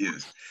 yes.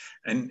 Yes,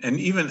 and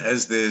even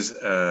as there's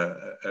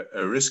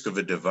a risk of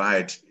a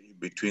divide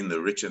between the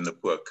rich and the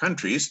poor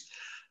countries,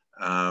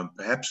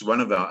 perhaps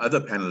one of our other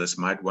panelists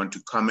might want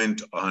to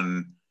comment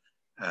on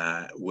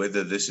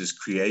whether this is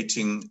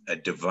creating a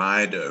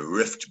divide, a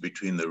rift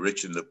between the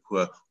rich and the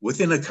poor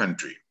within a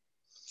country.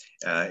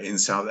 In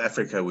South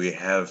Africa, we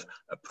have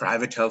a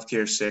private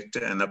healthcare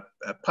sector and a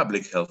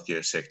public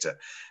healthcare sector,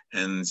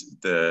 and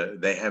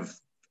they have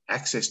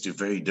access to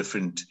very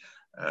different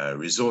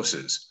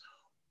resources.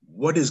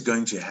 What is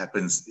going to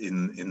happen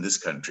in this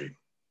country?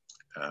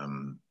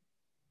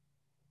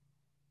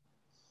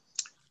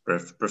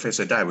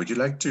 Professor Dhai, would you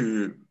like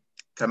to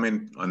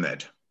comment on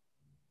that?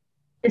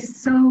 Yes,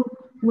 so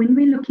when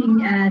we're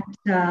looking at,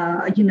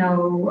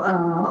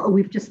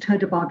 we've just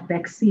heard about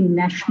vaccine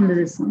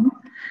nationalism,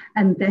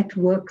 and that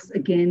works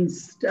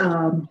against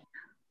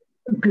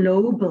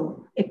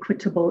global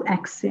equitable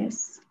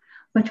access.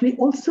 But we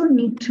also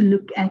need to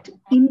look at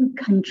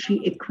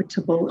in-country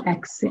equitable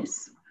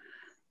access.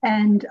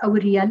 And our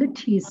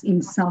realities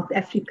in South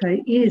Africa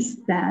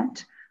is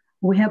that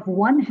we have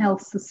one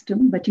health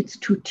system, but it's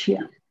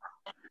two-tier.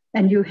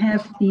 And you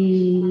have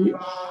the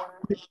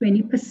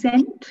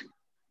 20%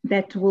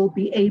 that will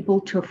be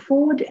able to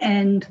afford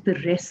and the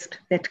rest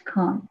that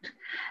can't.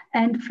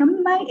 And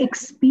from my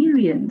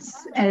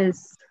experience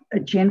as a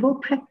general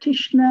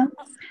practitioner,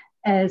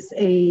 as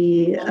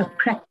a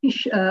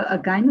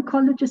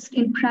gynecologist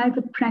in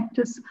private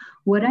practice,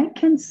 what I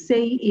can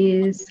say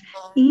is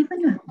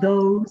even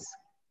those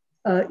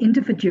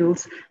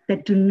individuals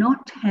that do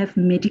not have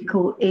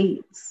medical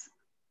aids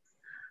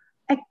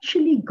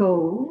actually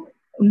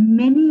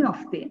many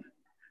of them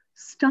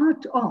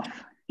start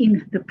off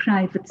in the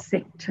private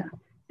sector.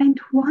 And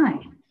why?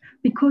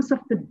 Because of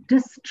the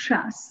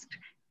distrust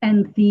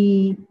and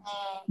the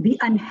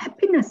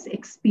unhappiness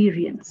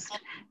experienced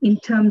in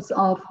terms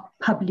of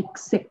public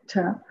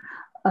sector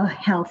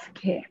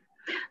healthcare.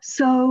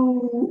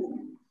 So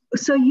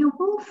you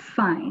will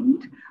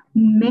find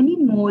many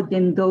more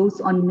than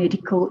those on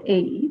medical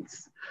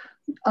aids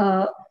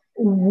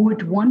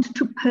would want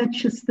to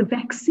purchase the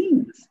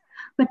vaccines,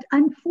 but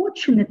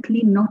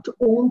unfortunately not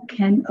all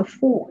can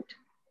afford.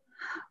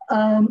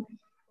 The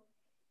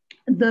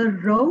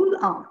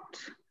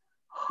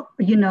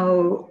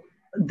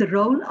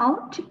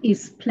rollout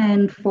is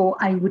planned for,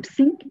 I would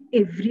think,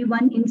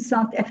 everyone in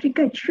South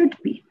Africa. It should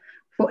be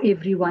for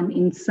everyone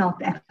in South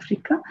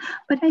Africa,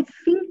 but I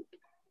think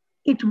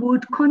it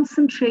would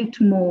concentrate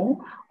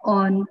more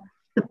on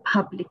the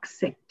public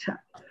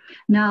sector.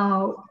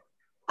 Now,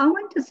 I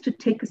want us to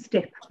take a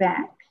step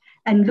back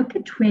and look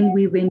at when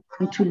we went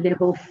into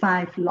level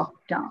 5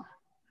 lockdown.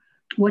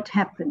 What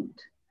happened?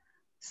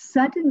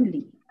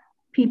 Suddenly,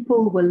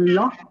 people were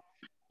locked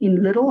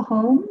in little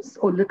homes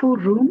or little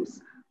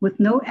rooms with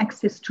no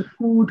access to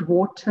food,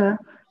 water,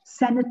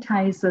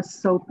 sanitizer,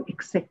 soap,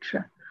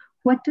 etc.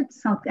 What did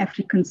South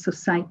African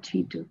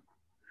society do?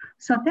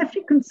 South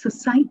African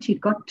society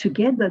got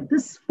together.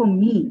 This, for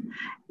me,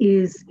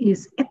 is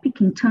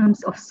epic in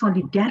terms of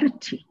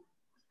solidarity.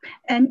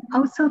 And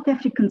our South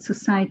African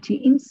society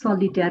in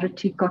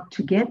solidarity got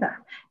together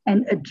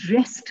and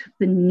addressed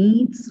the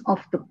needs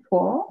of the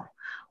poor,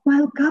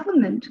 while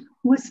government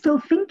was still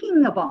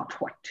thinking about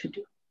what to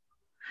do.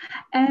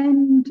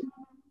 And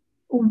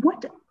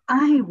what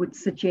I would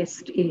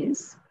suggest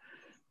is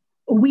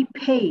we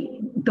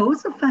pay,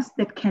 those of us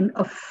that can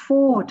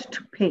afford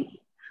to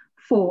pay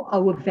for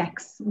our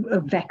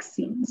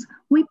vaccines,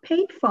 we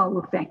paid for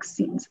our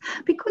vaccines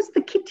because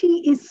the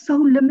kitty is so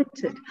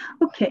limited.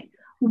 Okay,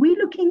 we're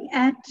looking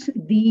at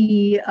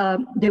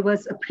there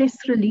was a press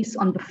release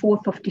on the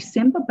 4th of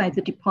December by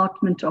the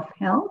Department of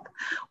Health,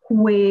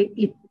 where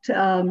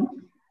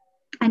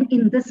and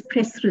in this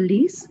press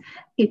release,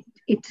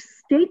 it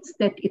states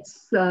that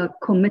it's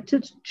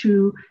committed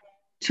to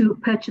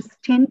purchase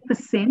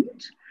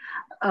 10%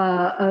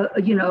 to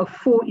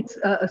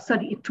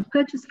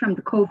purchase from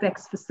the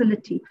COVAX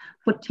facility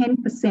for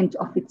 10%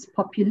 of its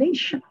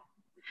population.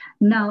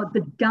 Now,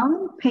 the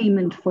down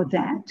payment for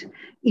that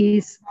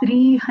is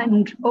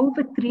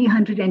over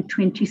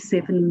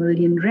 327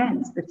 million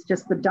rands. That's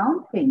just the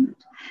down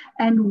payment.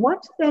 And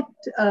what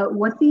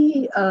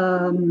the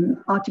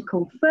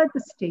article further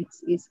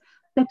states is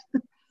that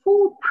the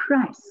full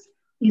price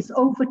is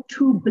over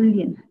 2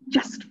 billion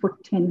just for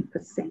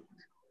 10%.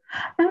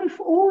 Now, if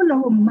all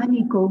our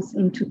money goes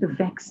into the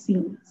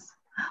vaccines,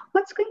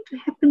 what's going to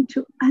happen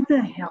to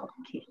other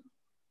healthcare?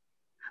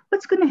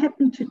 What's going to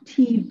happen to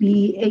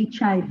TB,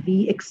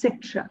 HIV,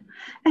 etc.,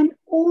 and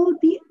all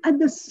the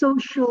other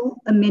social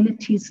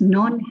amenities,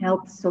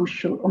 non-health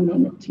social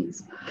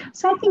amenities?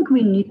 So I think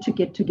we need to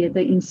get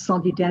together in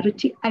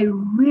solidarity. I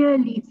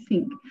really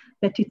think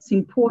that it's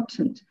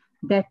important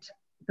that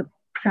the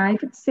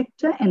private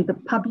sector and the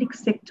public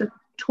sector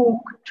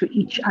talk to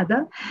each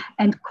other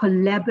and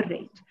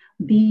collaborate.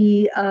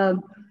 The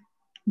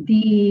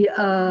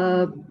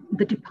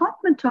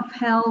Department of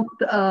Health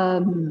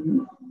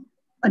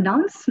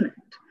announcement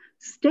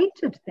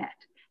stated that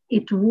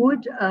it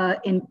would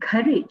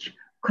encourage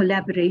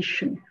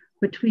collaboration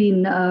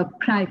between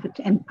private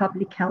and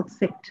public health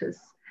sectors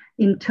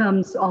in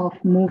terms of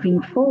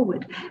moving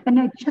forward. And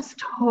I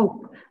just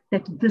hope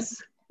that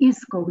this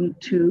is going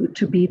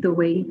to be the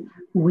way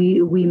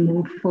we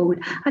move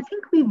forward. I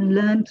think we've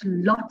learned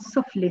lots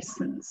of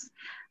lessons.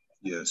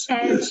 Yes,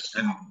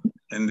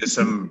 and there's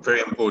some very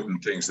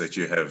important things that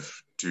you have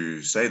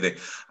to say there.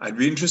 I'd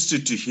be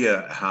interested to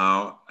hear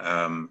how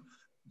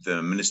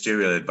the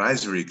Ministerial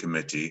Advisory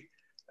Committee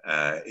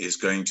is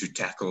going to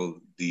tackle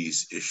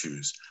these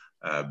issues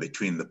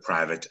between the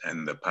private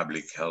and the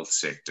public health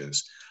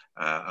sectors.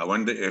 I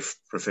wonder if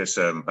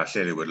Professor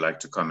Mphahlele would like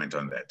to comment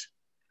on that.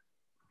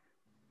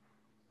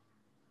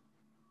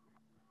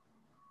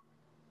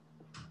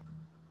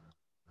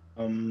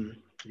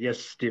 Yes,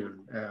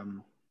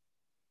 Stephen.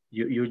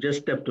 You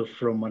just stepped off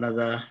from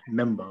another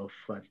member of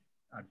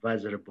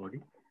advisory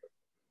body.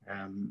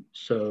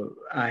 So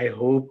I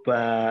hope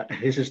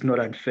this is not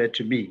unfair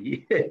to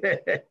me,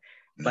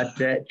 but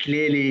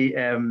clearly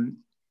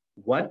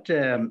what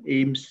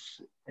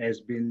AIMS has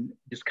been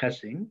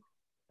discussing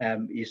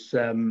is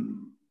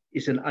an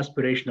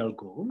aspirational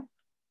goal,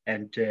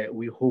 and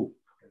we hope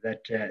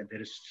that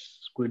there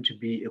is going to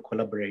be a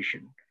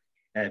collaboration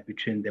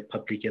between the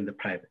public and the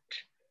private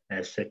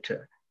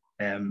sector.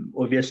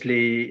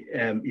 Obviously,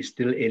 it's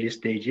still early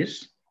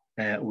stages.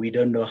 We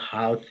don't know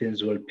how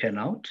things will pan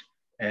out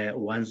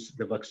once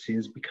the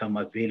vaccines become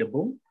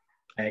available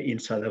in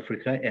South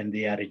Africa and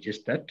they are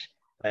registered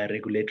by a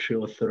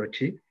regulatory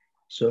authority.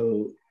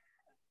 So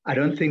I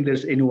don't think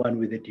there's anyone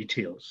with the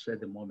details at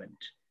the moment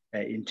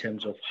in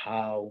terms of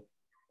how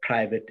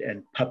private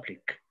and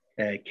public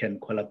can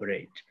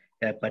collaborate.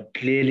 But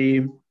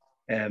clearly,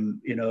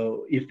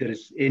 if there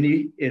is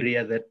any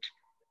area that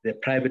the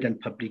private and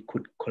public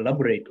could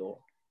collaborate on,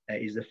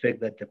 is the fact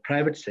that the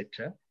private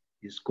sector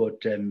has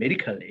got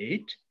medical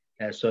aid,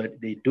 so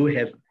they do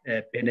have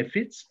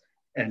benefits.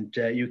 And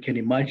you can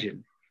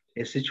imagine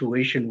a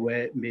situation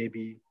where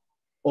maybe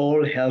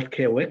all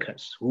healthcare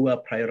workers who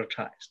are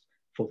prioritized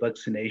for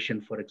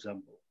vaccination, for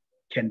example,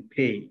 can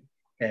pay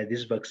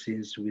these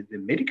vaccines with the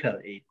medical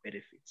aid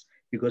benefits,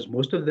 because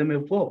most of them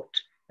have got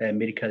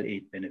medical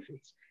aid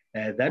benefits.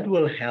 That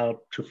will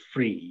help to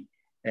free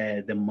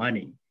the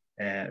money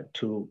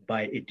to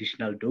buy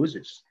additional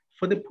doses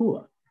for the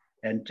poor.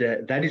 And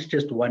that is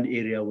just one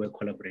area where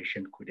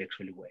collaboration could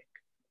actually work.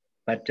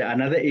 But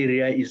another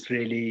area is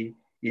really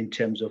in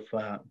terms of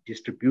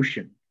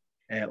distribution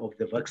of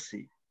the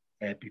vaccine,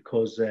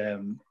 because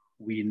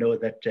we know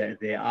that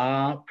there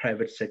are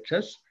private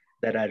sectors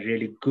that are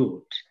really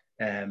good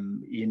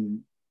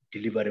in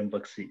delivering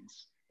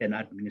vaccines and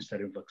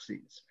administering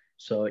vaccines.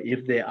 So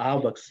if there are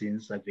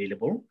vaccines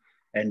available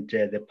and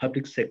the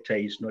public sector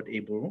is not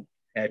able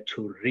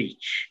to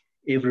reach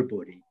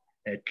everybody,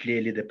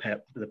 clearly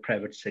the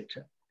private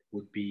sector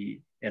would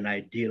be an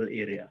ideal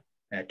area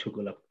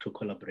to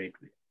collaborate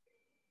with.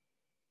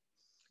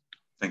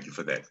 Thank you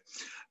for that.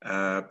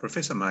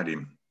 Professor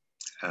Madhi,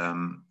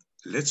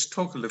 let's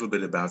talk a little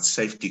bit about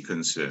safety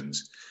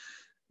concerns.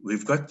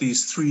 We've got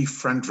these three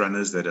front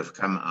runners that have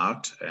come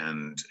out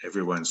and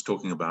everyone's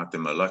talking about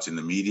them a lot in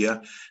the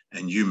media.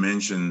 And you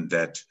mentioned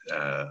that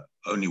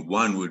only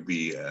one would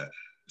be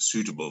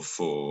suitable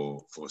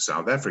for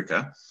South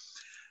Africa.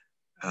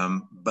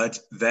 But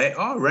they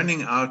are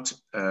running out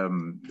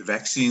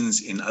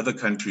vaccines in other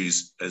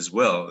countries as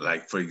well.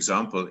 Like, for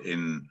example,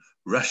 in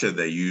Russia,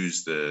 they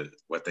use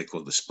what they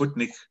call the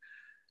Sputnik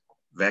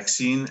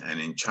vaccine. And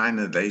in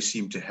China, they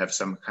seem to have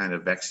some kind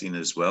of vaccine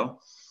as well.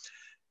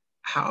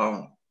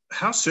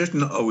 How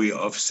certain are we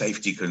of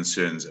safety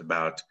concerns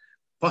about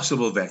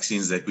possible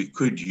vaccines that we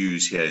could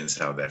use here in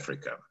South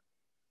Africa?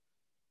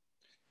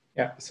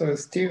 Yeah, so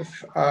Steve,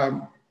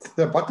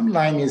 the bottom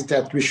line is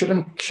that we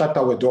shouldn't shut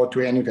our door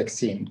to any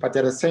vaccine, but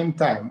at the same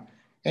time,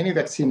 any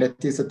vaccine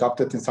that is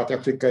adopted in South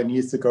Africa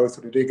needs to go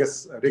through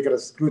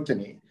rigorous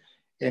scrutiny.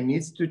 and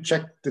needs to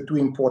check the two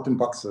important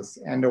boxes.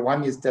 And the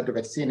one is that the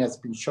vaccine has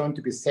been shown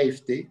to be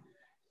safety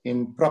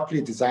in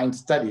properly designed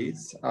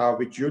studies,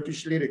 which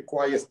usually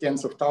requires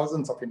tens of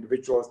thousands of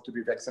individuals to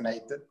be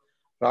vaccinated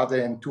rather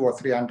than 200 or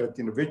 300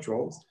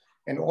 individuals.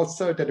 And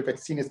also that the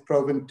vaccine is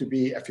proven to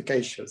be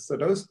efficacious. So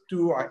those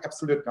two are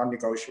absolute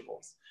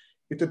non-negotiables.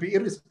 It would be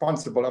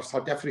irresponsible of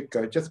South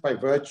Africa, just by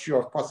virtue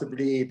of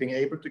possibly being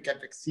able to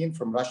get vaccine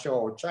from Russia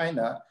or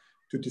China,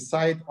 to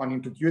decide on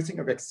introducing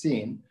a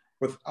vaccine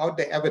without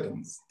the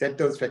evidence that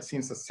those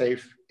vaccines are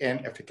safe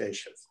and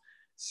efficacious.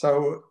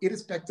 So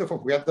irrespective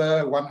of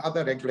whether one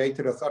other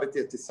regulatory authority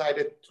has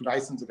decided to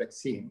license a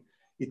vaccine,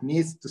 it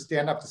needs to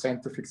stand up to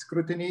scientific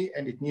scrutiny,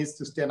 and it needs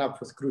to stand up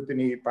for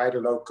scrutiny by the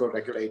local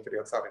regulatory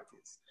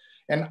authorities.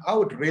 And I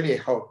would really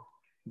hope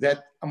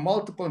that a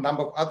multiple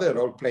number of other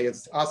role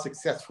players are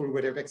successful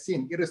with a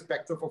vaccine,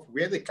 irrespective of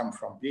where they come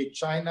from, be it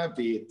China,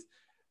 be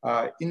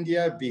it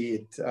India, be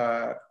it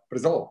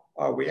Brazil,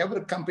 wherever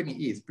the company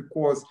is,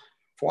 because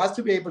for us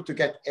to be able to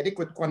get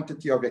adequate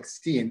quantity of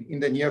vaccine in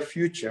the near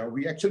future,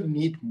 we actually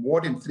need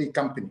more than 3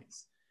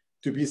 companies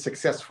to be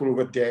successful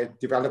with their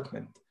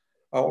development.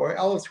 Or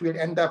else we'll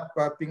end up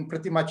being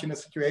pretty much in a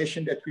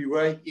situation that we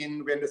were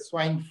in when the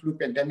swine flu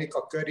pandemic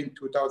occurred in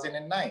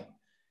 2009.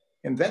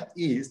 And that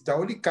is the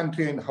only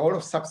country in the whole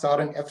of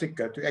sub-Saharan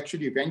Africa to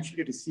actually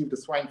eventually receive the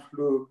swine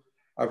flu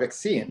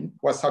vaccine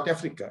was South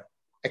Africa,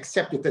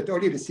 except that it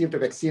only received the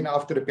vaccine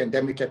after the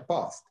pandemic had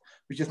passed,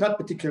 which is not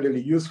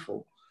particularly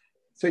useful.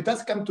 So it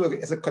does come to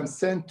as a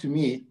concern to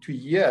me to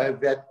hear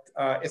that,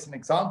 as an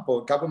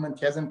example, government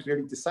hasn't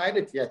really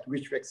decided yet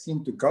which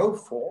vaccine to go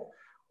for,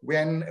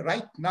 when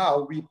right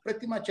now we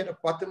pretty much at the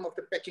bottom of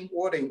the pecking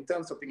order in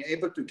terms of being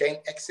able to gain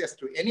access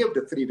to any of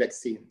the 3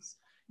 vaccines.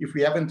 If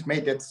we haven't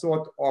made that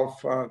sort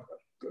of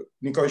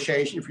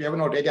negotiation, if we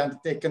haven't already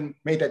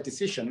made that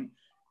decision,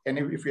 and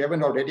if we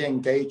haven't already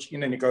engaged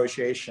in a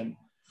negotiation.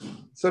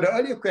 So the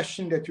earlier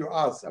question that you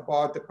asked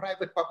about the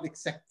private-public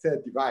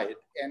sector divide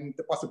and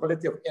the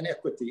possibility of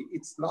inequity,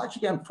 it's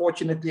largely,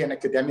 unfortunately, an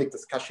academic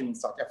discussion in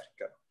South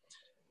Africa,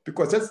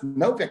 because there's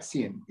no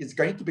vaccine is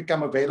going to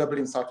become available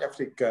in South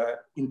Africa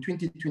in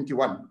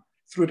 2021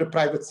 through the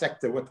private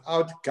sector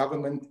without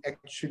government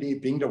actually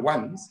being the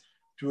ones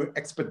to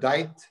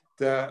expedite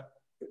the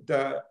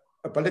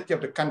ability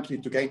of the country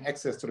to gain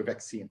access to the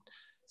vaccine.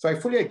 So I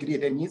fully agree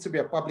there needs to be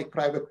a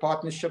public-private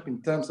partnership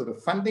in terms of the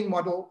funding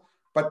model,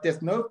 but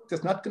there's not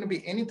going to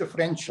be any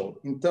differential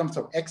in terms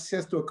of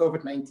access to a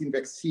COVID-19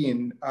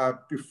 vaccine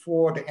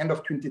before the end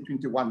of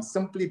 2021,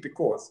 simply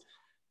because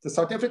the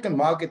South African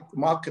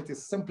market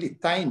is simply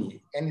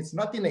tiny, and it's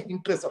not in the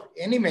interest of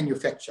any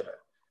manufacturer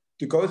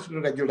to go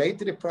through the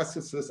regulatory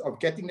processes of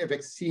getting a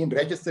vaccine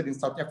registered in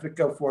South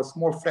Africa for a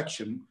small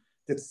fraction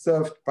that's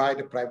served by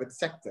the private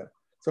sector.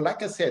 So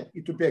like I said,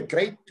 it would be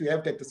great to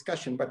have that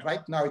discussion, but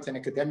right now it's an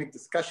academic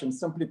discussion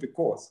simply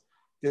because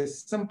there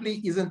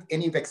simply isn't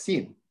any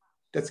vaccine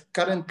that's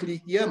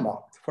currently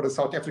earmarked for the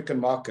South African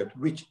market,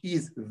 which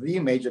is the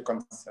major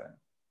concern.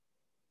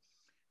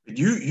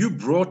 You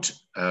brought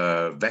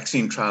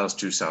vaccine trials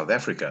to South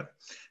Africa.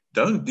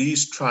 Don't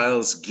these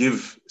trials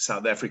give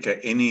South Africa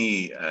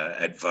any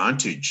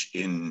advantage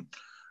in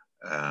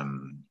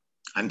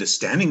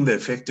understanding the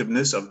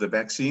effectiveness of the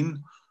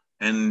vaccine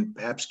and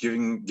perhaps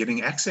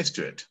getting access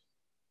to it?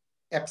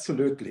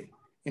 Absolutely.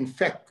 In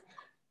fact,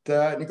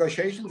 the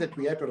negotiations that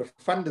we had with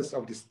the funders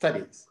of the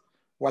studies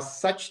was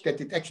such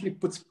that it actually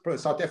puts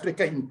South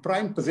Africa in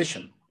prime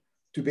position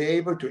to be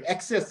able to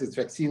access these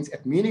vaccines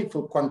at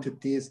meaningful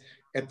quantities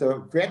at a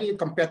very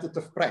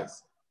competitive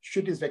price,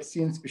 should these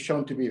vaccines be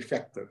shown to be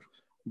effective.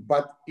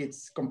 But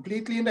it's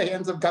completely in the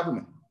hands of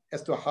government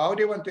as to how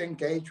they want to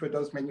engage with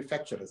those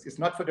manufacturers. It's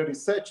not for the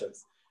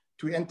researchers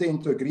to enter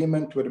into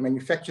agreement with the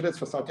manufacturers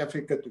for South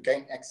Africa to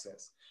gain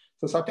access.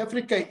 So South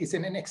Africa is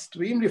in an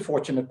extremely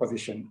fortunate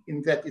position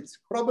in that it's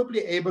probably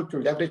able to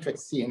leverage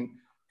vaccine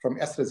from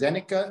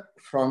AstraZeneca,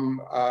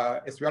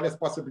 as well as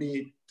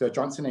possibly the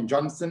Johnson &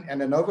 Johnson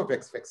and the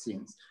Novavax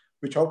vaccines,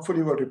 which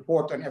hopefully will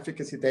report on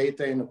efficacy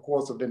data in the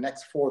course of the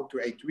next 4 to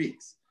 8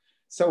 weeks.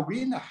 So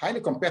we're in a highly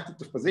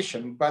competitive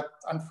position, but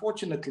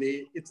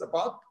unfortunately, it's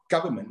about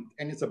government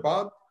and it's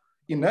about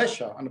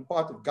inertia on the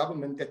part of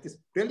government that is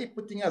really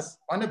putting us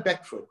on a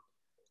back foot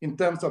in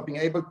terms of being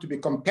able to be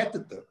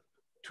competitive,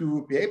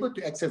 to be able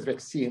to access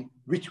vaccine,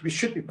 which we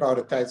should be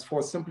prioritized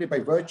for simply by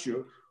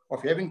virtue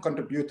of having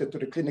contributed to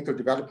the clinical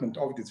development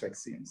of these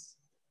vaccines.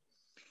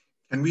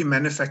 Can we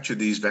manufacture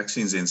these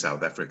vaccines in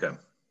South Africa?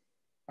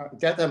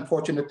 That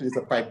unfortunately is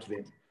a pipe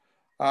dream.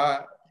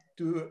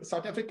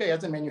 South Africa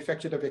hasn't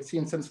manufactured a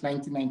vaccine since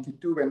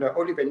 1992 when the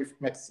only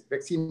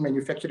vaccine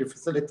manufacturing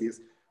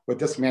facilities were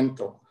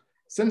dismantled.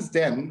 Since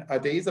then,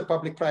 there is a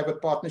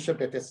public-private partnership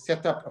that has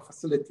set up a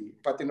facility,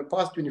 but in the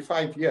past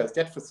 25 years,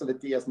 that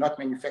facility has not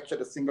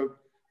manufactured a single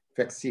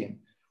vaccine.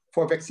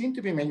 For a vaccine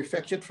to be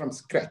manufactured from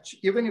scratch,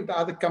 even if the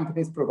other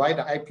companies provide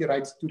the IP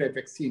rights to that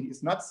vaccine,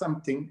 is not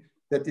something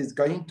that is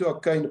going to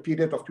occur in a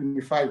period of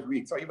 25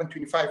 weeks or even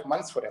 25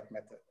 months for that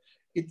matter.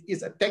 It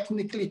is a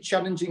technically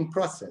challenging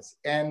process.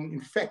 And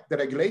in fact, the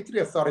regulatory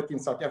authority in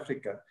South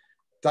Africa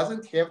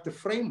doesn't have the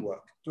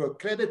framework to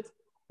accredit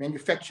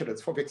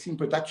manufacturers for vaccine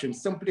production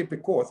simply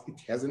because it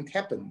hasn't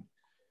happened.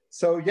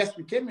 So yes,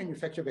 we can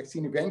manufacture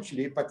vaccine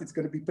eventually, but it's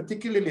going to be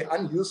particularly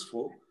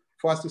unuseful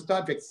for us to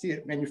start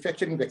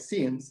manufacturing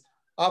vaccines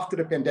after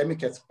the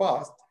pandemic has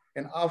passed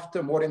and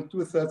after more than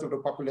 2/3 of the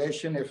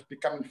population have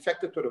become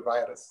infected with the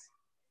virus.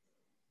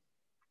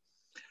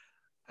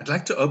 I'd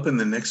like to open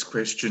the next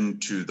question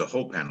to the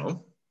whole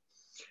panel,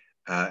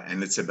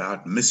 and it's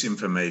about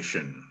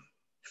misinformation,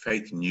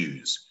 fake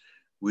news.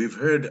 We've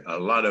heard a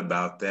lot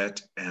about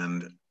that,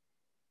 and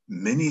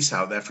many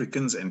South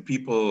Africans and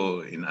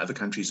people in other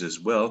countries as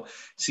well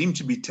seem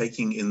to be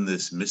taking in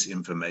this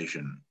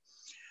misinformation.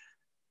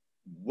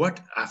 What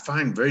I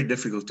find very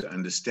difficult to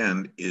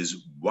understand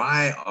is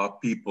why are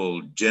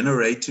people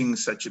generating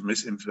such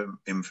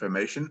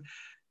misinformation?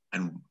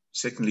 And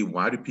secondly,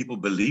 why do people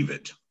believe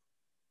it?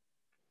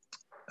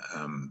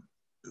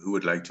 Who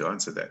would like to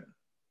answer that?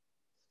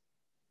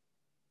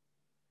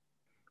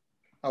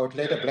 I would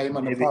lay the blame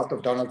on the part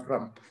of Donald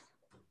Trump.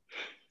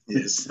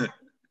 Yes.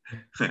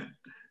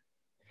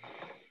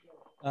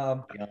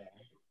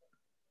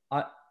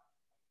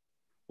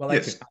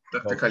 Yes,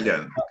 Dr.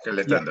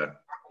 Kalyatanda.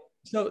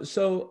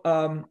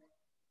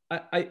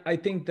 I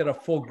think there are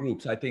four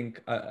groups. I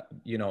think,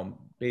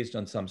 based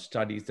on some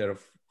studies, there are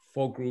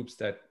four groups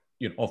that,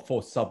 or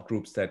four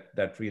subgroups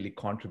that really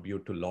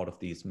contribute to a lot of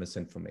these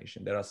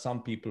misinformation. There are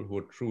some people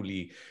who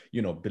truly,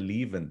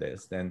 believe in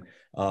this. Then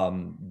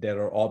there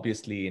are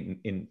obviously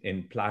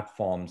in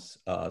platforms,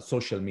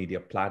 social media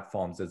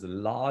platforms, there's a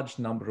large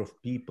number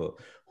of people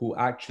who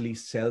actually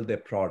sell their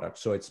products.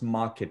 So it's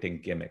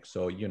marketing gimmicks.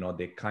 So,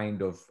 they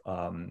kind of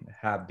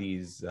have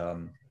these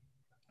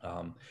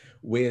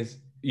ways,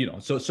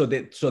 so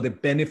they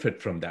benefit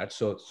from that.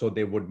 So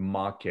they would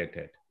market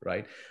it,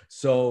 right?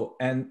 So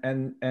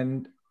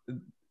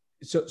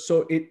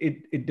so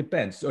it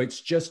depends. So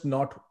it's just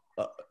not.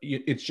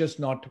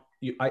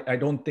 I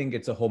don't think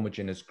it's a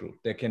homogeneous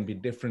group. There can be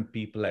different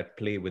people at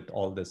play with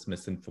all this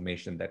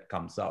misinformation that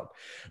comes out.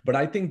 But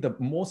I think the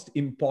most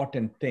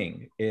important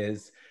thing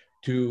is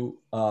to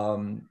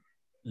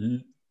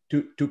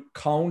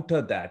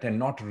counter that and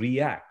not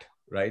react.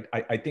 Right.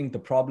 I think the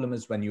problem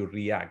is when you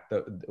react.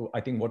 I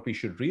think what we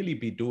should really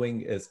be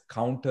doing is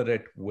counter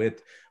it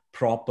with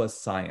proper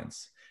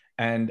science.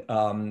 And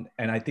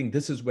I think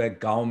this is where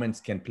governments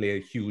can play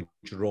a huge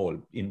role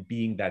in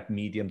being that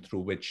medium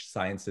through which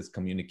science is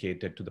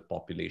communicated to the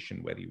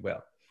population very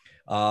well.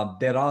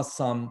 There are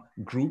some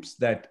groups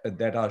that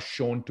are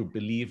shown to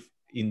believe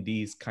in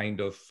these kind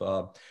of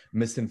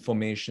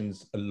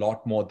misinformations a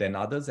lot more than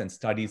others. And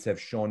studies have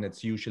shown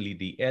it's usually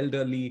the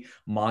elderly,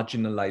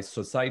 marginalized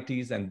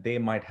societies, and they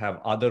might have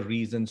other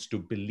reasons to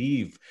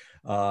believe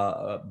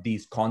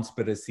these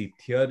conspiracy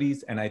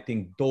theories. And I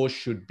think those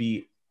should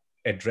be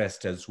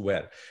addressed as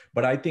well.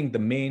 But I think the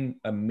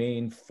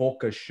main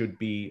focus should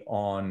be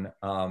on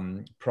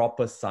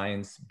proper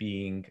science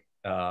being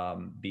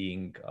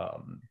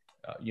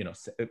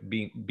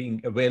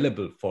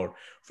available for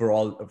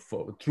all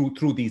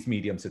through these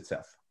mediums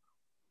itself.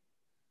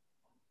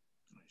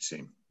 I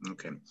see.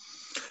 Okay.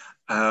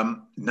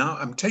 Now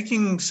I'm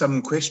taking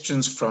some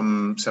questions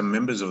from some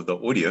members of the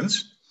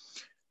audience.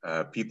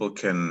 People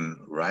can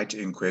write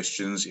in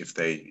questions if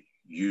they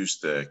use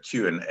the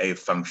Q&A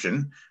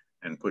function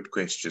and put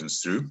questions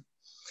through.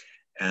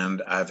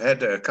 And I've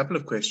had a couple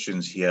of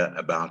questions here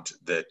about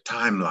the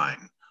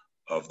timeline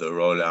of the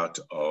rollout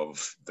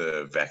of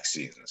the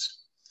vaccines.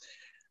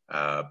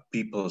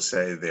 People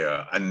say there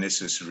are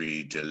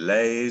unnecessary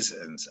delays,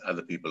 and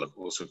other people are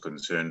also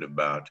concerned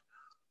about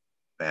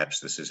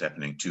perhaps this is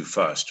happening too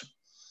fast.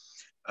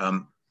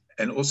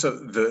 And also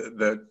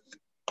the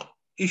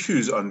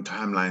issues on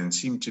timeline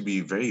seem to be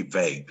very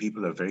vague.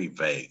 People are very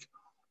vague.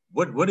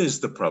 What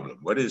is the problem?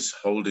 What is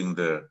holding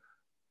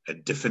a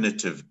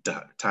definitive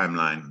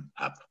timeline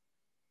up?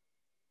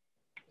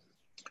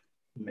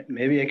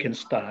 Maybe I can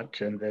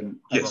start and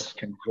then yes. Others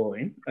can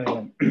join.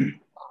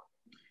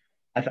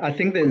 I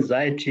think the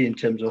anxiety in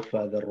terms of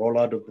the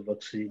rollout of the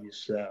vaccine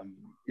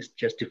is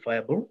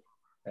justifiable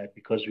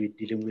because we're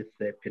dealing with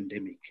the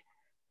pandemic.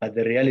 But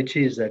the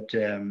reality is that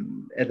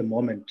at the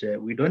moment,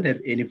 we don't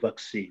have any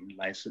vaccine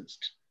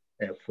licensed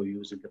for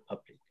use in the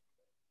public.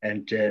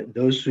 And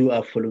those who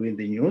are following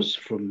the news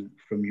from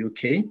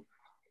UK,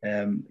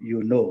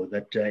 you know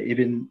that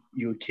even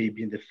UK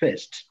being the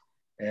first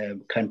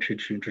country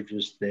to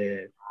introduce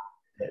the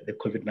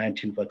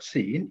COVID-19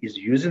 vaccine is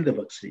using the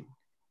vaccine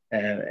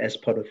as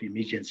part of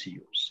emergency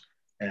use.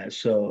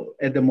 So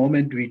at the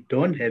moment, we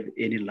don't have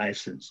any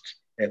licensed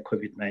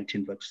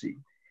COVID-19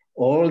 vaccine.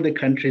 All the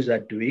countries are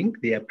doing,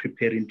 they are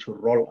preparing to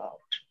roll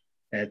out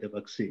the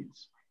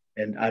vaccines.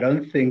 And I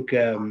don't think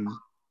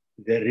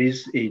there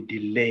is a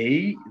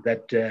delay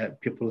that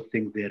people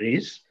think there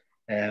is.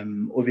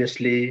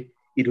 Obviously,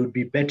 it would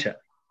be better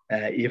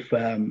if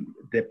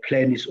the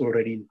plan is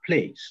already in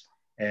place,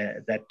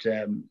 that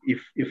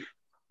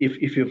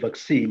if your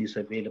vaccine is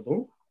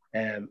available,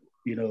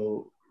 we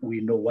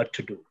know what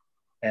to do.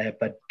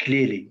 But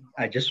clearly,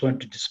 I just want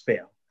to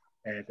dispel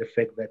the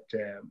fact that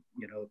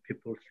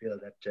people feel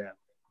that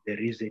there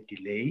is a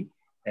delay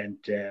and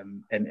there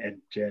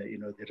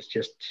is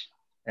just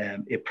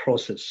a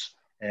process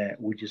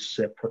which is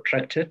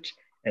protracted,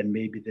 and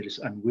maybe there is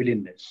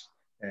unwillingness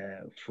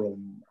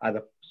from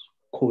other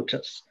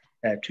quotas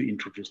to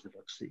introduce the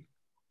vaccine.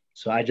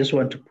 So I just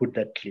want to put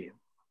that clear.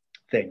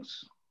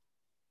 Thanks.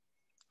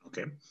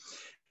 Okay.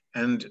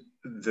 And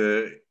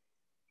the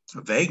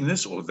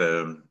vagueness or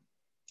the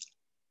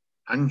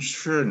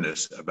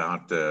unsureness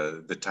about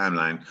the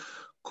timeline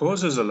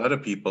causes a lot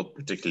of people,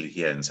 particularly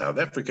here in South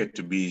Africa,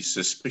 to be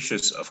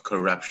suspicious of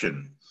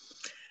corruption.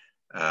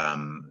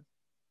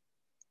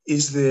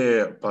 Is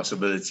there a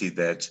possibility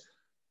that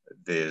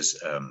there's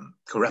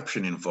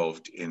corruption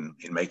involved in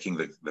making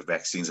the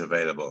vaccines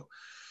available?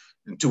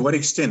 And to what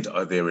extent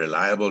are there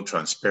reliable,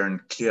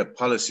 transparent, clear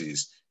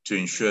policies to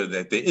ensure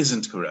that there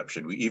isn't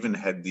corruption? We even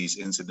had these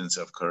incidents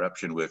of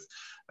corruption with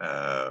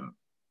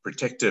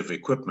protective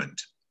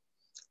equipment.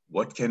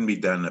 What can be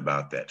done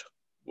about that?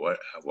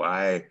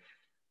 Why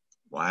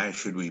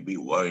should we be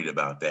worried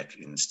about that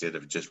instead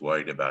of just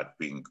worried about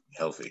being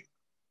healthy?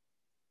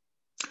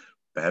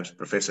 Perhaps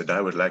Professor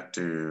Dhai would like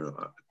to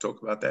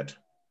talk about that.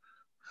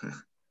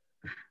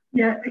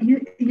 Yeah,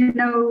 you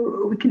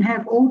know, we can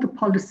have all the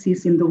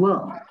policies in the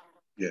world.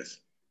 Yes.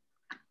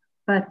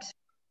 But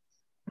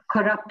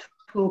corrupt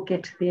will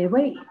get their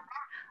way.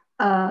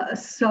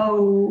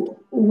 So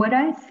what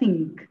I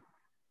think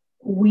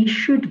we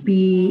should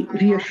be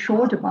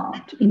reassured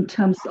about in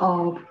terms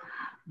of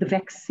the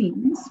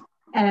vaccines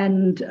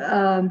and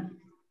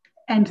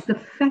the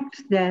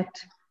fact that,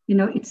 you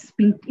know,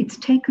 it's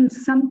taken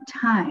some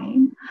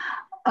time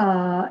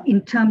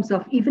in terms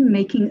of even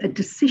making a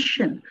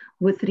decision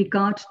with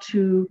regard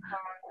to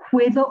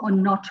whether or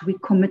not we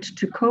commit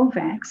to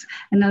COVAX.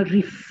 And I'll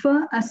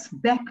refer us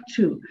back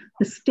to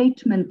the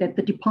statement that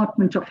the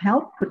Department of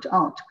Health put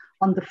out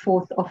on the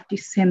 4th of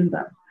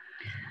December.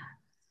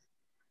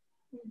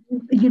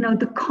 You know,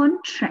 the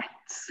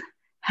contracts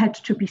had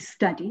to be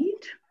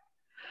studied.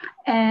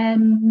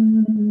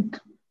 And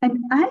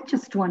I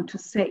just want to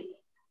say,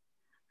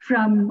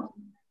 from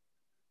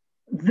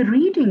the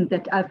reading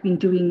that I've been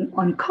doing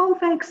on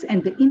COVAX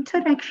and the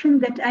interaction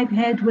that I've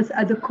had with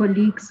other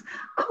colleagues,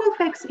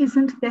 COVAX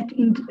isn't that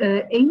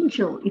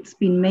angel it's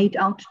been made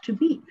out to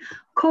be.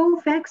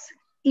 COVAX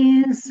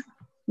is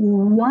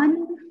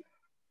one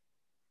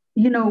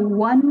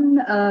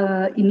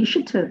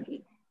initiative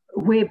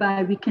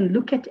whereby we can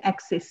look at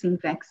accessing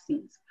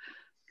vaccines.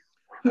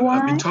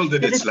 I've been told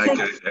that it's like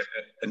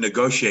a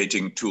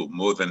negotiating tool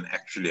more than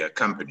actually a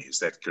company. Is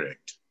that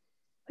correct?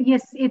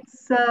 Yes,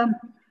 it's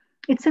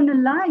an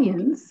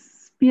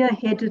alliance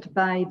spearheaded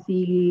by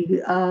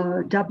the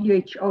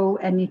WHO,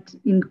 and it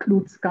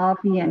includes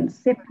Gavi and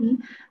CEPI.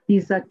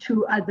 These are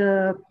two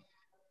other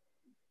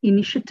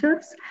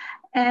initiatives.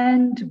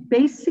 And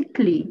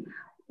basically,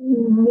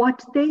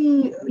 what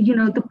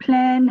the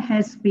plan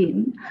has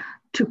been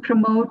to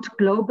promote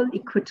global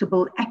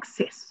equitable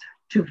access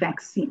to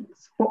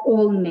vaccines for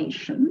all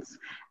nations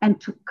and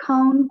to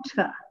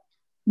counter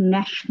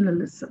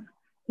nationalism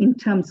in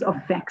terms of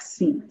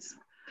vaccines.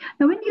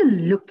 Now, when you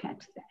look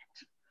at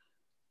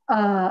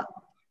that,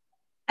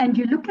 and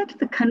you look at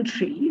the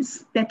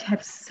countries that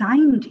have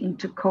signed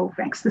into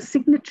COVAX, the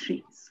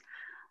signatories,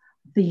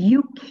 the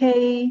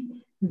UK,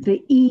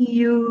 the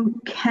EU,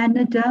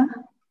 Canada,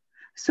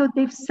 so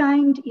they've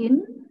signed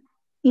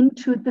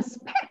into this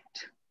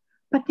pact,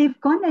 but they've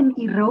gone and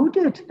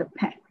eroded the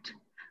pact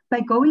by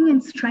going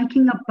and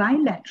striking up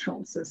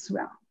bilaterals as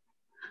well,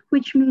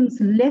 which means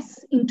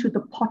less into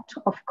the pot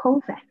of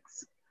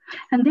COVAX.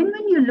 And then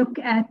when you look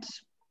at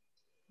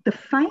the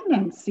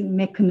financing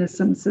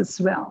mechanisms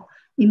as well,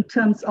 in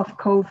terms of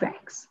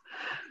COVAX,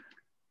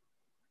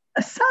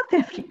 South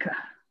Africa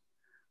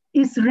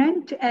is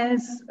ranked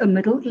as a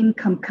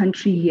middle-income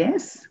country,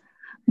 yes,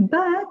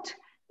 but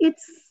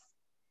it's,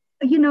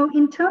 you know,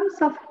 in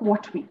terms of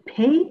what we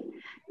pay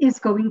is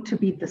going to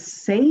be the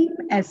same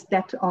as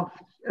that of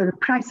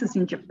prices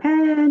in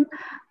Japan,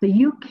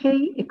 the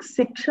UK,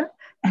 etc.,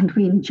 and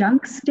we're in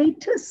junk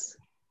status.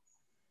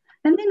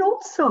 And then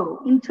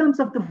also in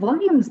terms of the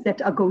volumes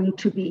that are going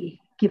to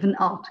be given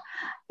out,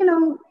 you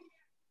know,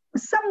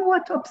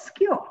 somewhat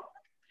obscure.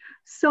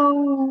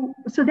 So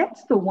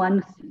that's the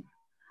one thing.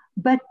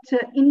 But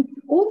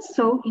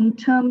also in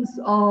terms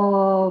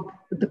of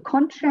the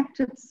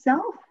contract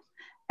itself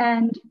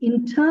and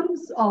in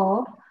terms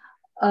of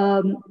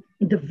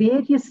the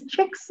various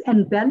checks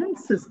and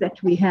balances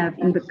that we have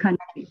in the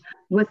country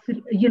with,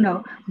 you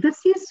know,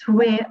 this is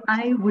where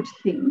I would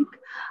think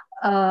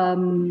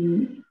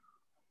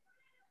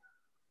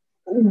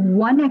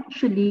one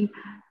actually,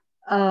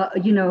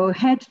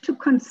 had to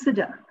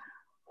consider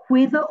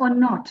whether or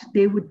not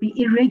there would be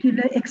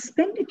irregular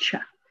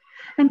expenditure.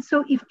 And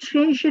so if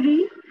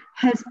Treasury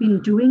has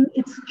been doing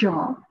its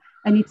job,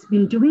 and it's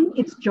been doing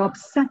its job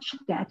such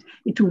that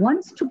it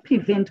wants to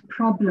prevent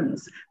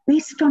problems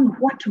based on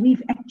what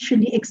we've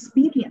actually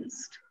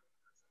experienced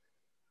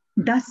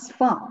thus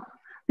far,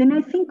 then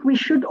I think we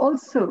should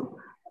also,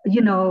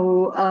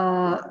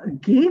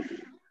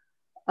 give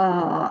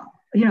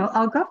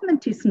our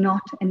government is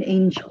not an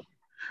angel,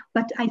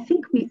 but I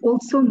think we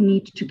also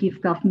need to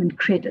give government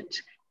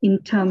credit in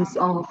terms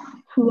of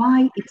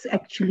why it's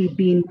actually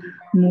been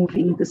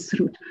moving this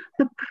route.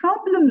 The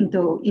problem,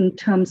 though, in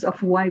terms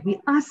of why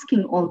we're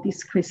asking all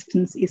these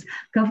questions is,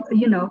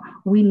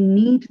 we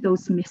need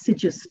those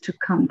messages to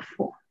come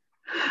forth.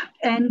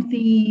 And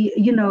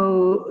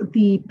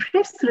the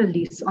press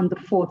release on the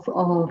 4th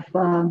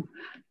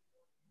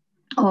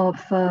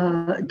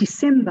of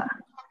December,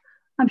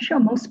 I'm sure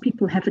most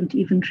people haven't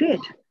even read.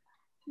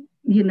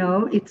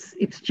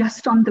 It's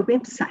just on the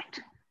website,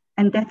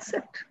 and that's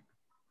it.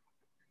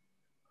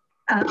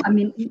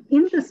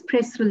 In this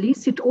press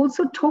release, it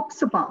also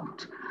talks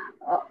about,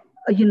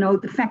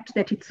 the fact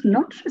that it's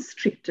not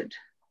restricted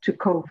to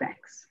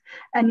COVAX,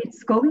 and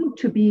it's going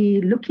to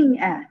be looking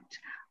at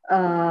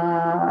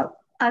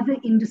other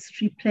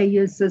industry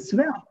players as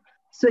well.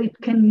 So it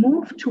can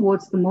move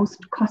towards the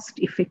most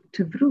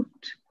cost-effective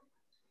route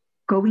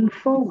going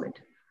forward.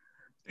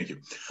 Thank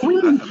you.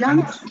 We're in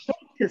young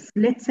status,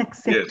 let's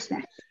accept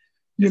that.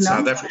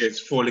 South Africa is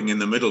falling in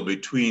the middle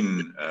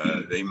between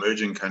the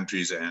emerging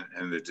countries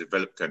and the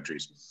developed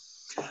countries.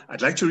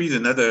 I'd like to read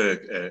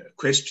another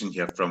question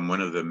here from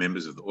one of the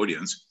members of the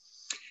audience.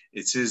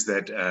 It says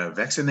that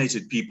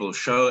vaccinated people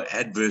show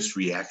adverse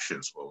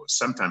reactions, or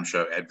sometimes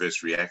show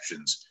adverse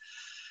reactions.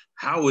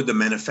 How would the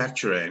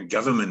manufacturer and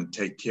government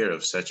take care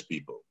of such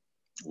people?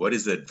 What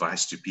is the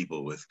advice to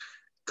people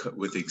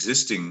with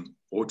existing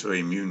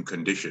autoimmune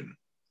condition?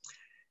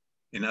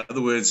 In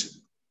other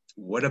words,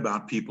 what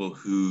about people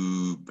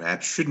who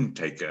perhaps shouldn't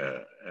take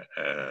a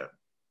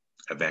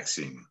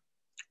vaccine?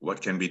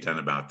 What can be done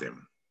about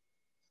them?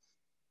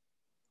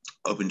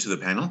 Open to the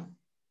panel.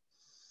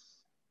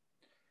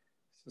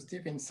 So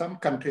Steve, in some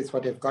countries,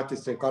 what they've got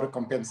is they've got a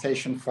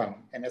compensation fund,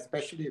 and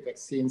especially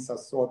vaccines are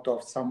sort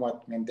of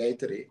somewhat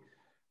mandatory.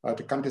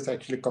 The countries are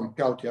actually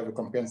compelled to have a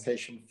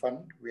compensation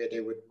fund where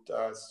they would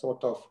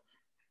sort of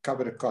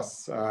cover the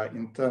costs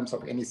in terms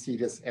of any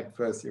serious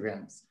adverse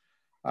events.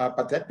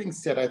 But that being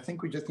said, I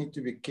think we just need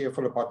to be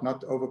careful about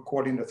not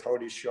overcalling the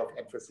whole issue of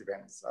adverse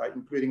events,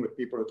 including with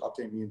people with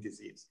autoimmune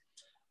disease.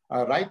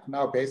 Right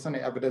now, based on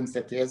the evidence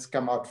that has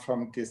come out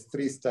from these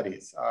 3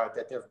 studies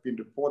that have been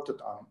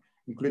reported on,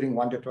 including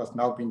one that was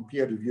now being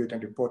peer-reviewed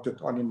and reported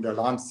on in the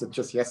Lancet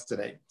just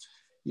yesterday,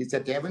 is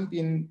that there haven't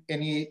been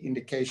any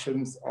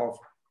indications of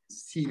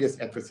serious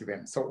adverse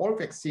events. So all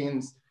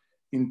vaccines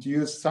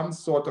induce some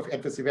sort of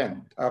adverse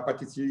event,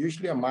 but it's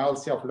usually a mild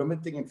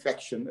self-limiting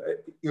infection,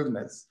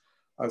 illness,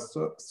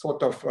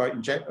 sort of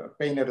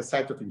pain at the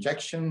site of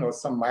injection or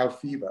some mild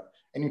fever.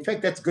 And in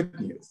fact, that's good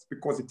news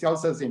because it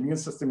tells us the immune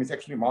system is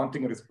actually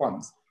mounting a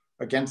response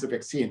against the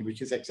vaccine,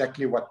 which is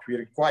exactly what we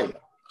require.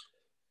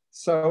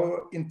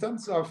 So in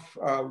terms of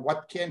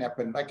what can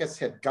happen, like I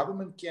said,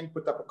 government can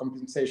put up a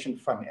compensation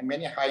fund, and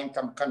many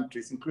high-income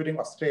countries, including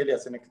Australia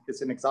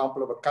is an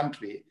example of a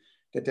country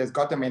that has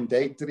got a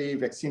mandatory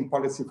vaccine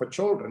policy for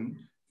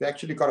children. They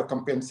actually got a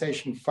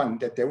compensation fund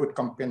that they would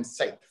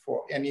compensate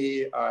for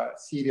any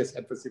serious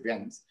adverse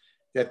events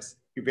that's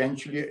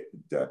eventually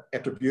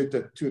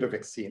attributed to the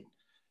vaccine.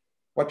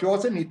 What you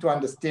also need to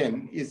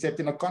understand is that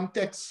in a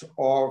context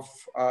of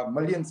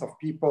millions of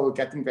people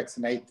getting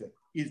vaccinated,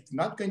 it's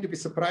not going to be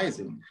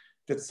surprising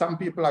that some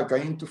people are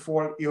going to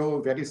fall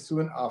ill very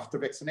soon after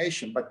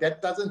vaccination, but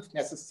that doesn't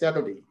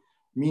necessarily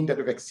mean that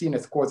the vaccine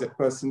has caused a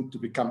person to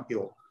become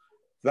ill.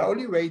 The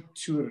only way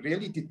to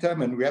really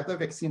determine whether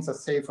vaccines are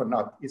safe or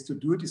not is to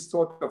do this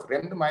sort of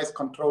randomized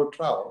controlled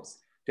trials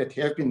that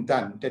have been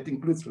done, that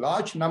includes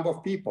large number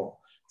of people,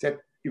 that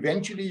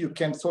eventually you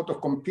can sort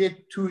of compare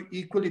 2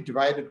 equally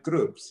divided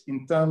groups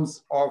in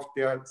terms of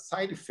their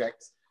side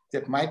effects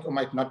that might or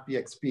might not be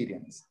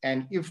experienced.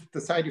 And if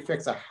the side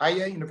effects are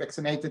higher in the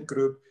vaccinated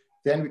group,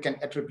 then we can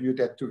attribute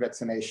that to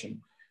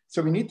vaccination.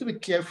 So we need to be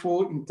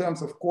careful in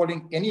terms of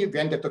calling any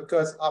event that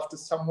occurs after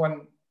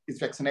someone is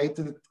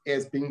vaccinated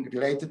as being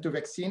related to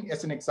vaccine.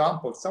 As an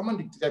example,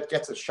 someone that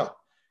gets a shot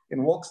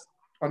and walks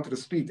onto the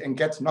street and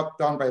gets knocked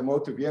down by a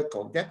motor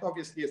vehicle, that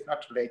obviously is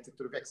not related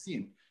to the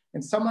vaccine.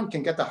 And someone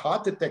can get a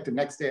heart attack the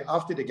next day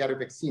after they get a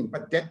vaccine,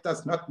 but that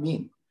does not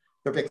mean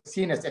the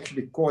vaccine has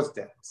actually caused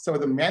that. So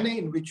the manner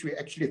in which we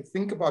actually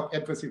think about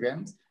adverse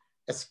events,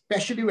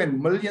 especially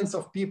when millions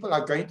of people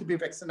are going to be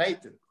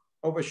vaccinated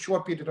over a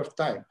short period of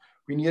time,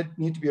 we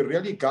need to be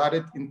really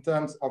guarded in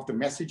terms of the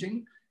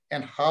messaging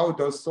and how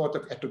those sort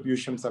of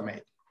attributions are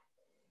made.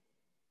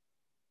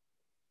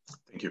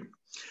 Thank you.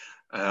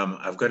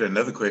 I've got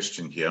another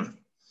question here.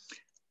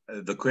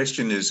 The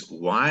question is,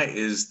 why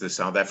is the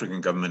South African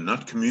government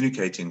not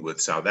communicating with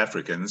South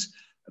Africans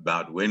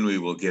about when we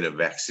will get a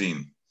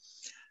vaccine?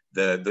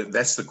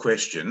 That's the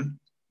question.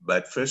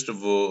 But first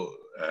of all,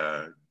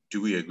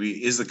 do we agree?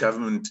 Is the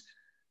government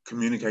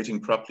communicating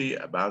properly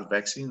about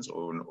vaccines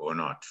or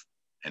not?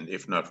 And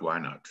if not, why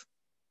not?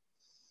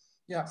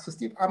 Yeah, so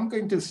Steve, I'm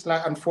going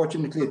to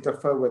unfortunately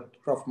defer with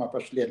Prof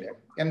Mphahlele.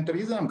 And the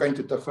reason I'm going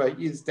to defer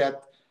is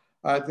that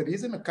the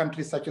reason a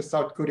country such as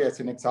South Korea, as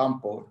an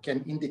example,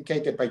 can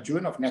indicate that by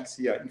June of next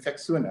year, in fact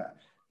sooner,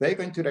 they're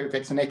going to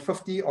vaccinate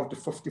 50 of the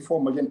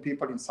 54 million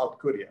people in South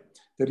Korea.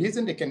 The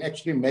reason they can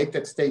actually make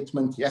that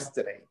statement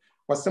yesterday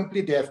was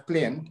simply they have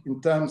planned in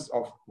terms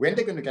of when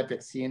they're going to get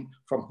vaccine,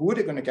 from who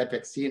they're going to get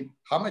vaccine,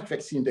 how much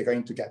vaccine they're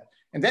going to get.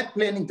 And that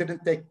planning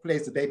didn't take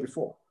place the day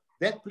before.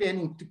 That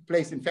planning took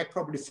place, in fact,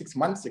 probably 6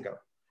 months ago.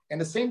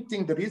 And the same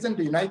thing, the reason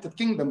the United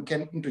Kingdom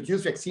can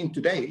introduce vaccine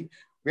today,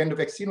 when the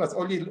vaccine was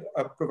only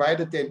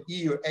provided in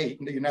EUA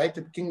in the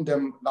United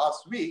Kingdom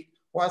last week,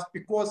 was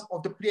because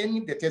of the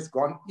planning that has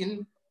gone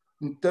in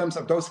terms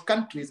of those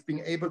countries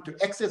being able to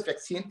access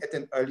vaccine at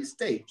an early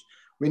stage.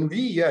 When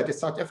we hear that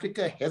South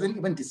Africa hasn't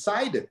even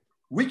decided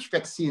which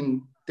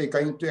vaccine they're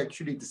going to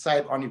actually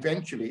decide on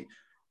eventually.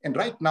 And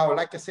right now,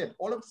 like I said,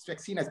 all of this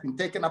vaccine has been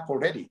taken up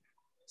already.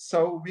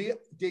 So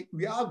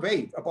we are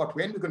vague about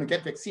when we're going to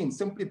get vaccine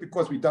simply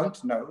because we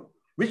don't know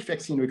which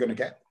vaccine we're going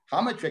to get,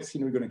 how much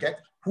vaccine we're going to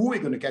get, who we're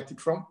going to get it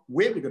from,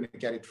 where we're going to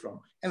get it from.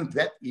 And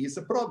that is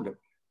a problem.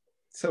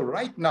 So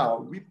right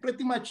now, we're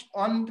pretty much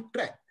on the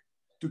track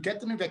to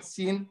get a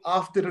vaccine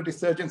after the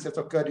resurgence has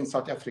occurred in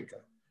South Africa.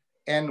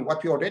 And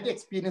what we already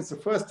experienced the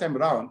first time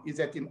around is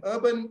that in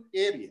urban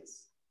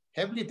areas,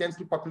 heavily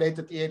densely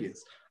populated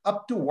areas,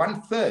 up to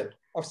 1/3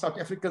 of South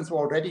Africans were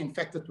already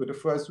infected with the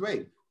first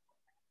wave.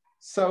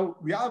 So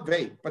we are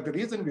vague, but the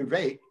reason we're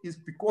vague is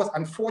because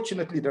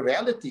unfortunately the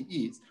reality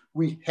is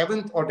we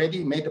haven't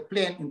already made a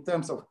plan in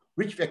terms of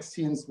which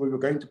vaccines we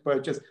were going to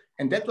purchase.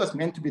 And that was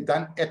meant to be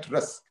done at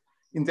risk,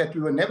 in that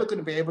we were never going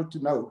to be able to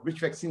know which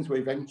vaccines were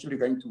eventually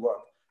going to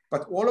work.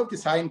 But all of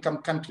these high-income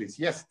countries,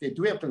 yes, they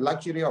do have the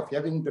luxury of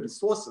having the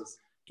resources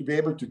to be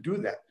able to do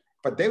that.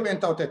 But they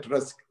went out at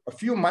risk a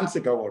few months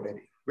ago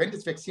already. When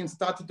this vaccine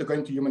started to go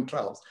into human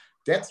trials,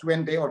 that's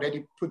when they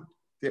already put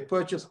their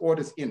purchase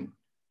orders in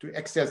to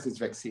access these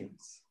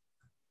vaccines.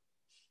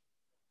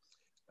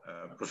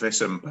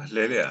 Professor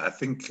Mphahlele, I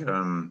think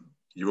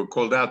you were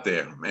called out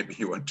there. Maybe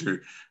you want to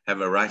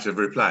have a right of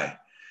reply.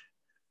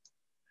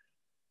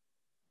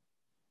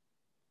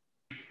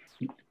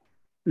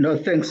 No,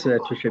 thanks to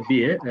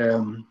Shabir.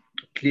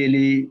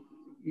 Clearly,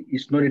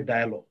 it's not a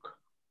dialogue,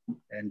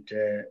 and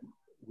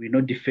we're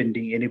not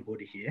defending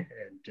anybody here.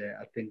 And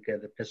I think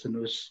the person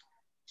who's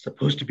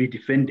supposed to be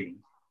defending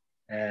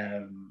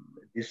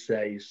this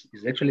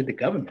is actually the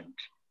government.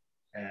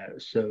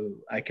 So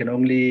I can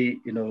only,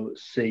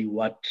 say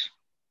what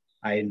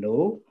I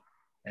know,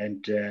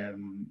 and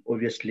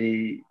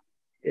obviously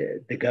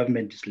the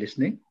government is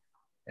listening,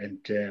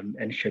 and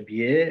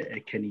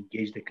Shabir can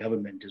engage the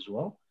government as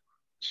well.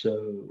 So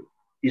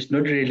it's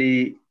not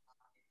really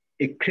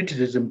a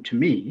criticism to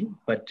me,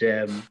 but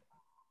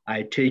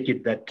I take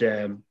it that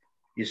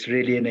it's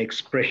really an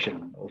expression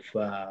of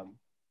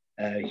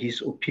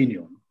his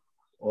opinion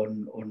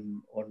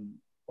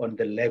on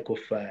the lack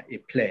of a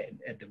plan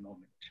at the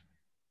moment.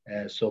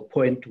 So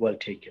point well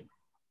taken.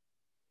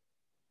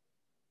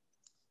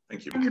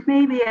 Thank you. And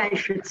maybe I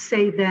should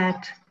say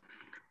that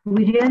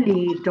we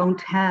really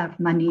don't have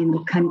money in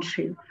the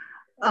country.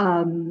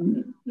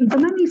 The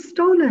money is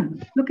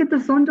stolen. Look at the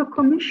Zondo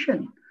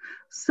Commission.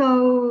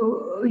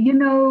 So,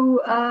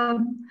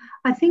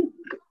 I think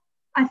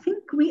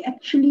we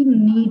actually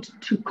need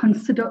to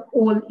consider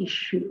all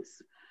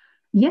issues.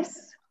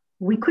 Yes,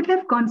 we could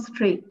have gone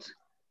straight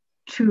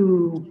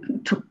to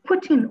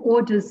put in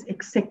orders,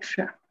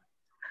 etc.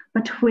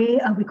 But where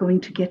are we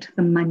going to get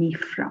the money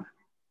from?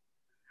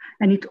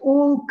 And it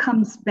all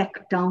comes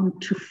back down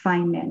to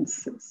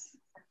finances.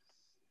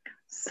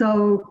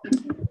 So,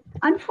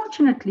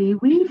 unfortunately,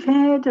 we've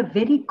had a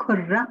very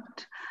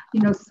corrupt,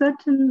 a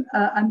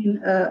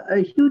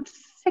huge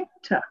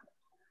sector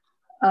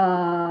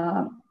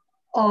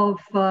of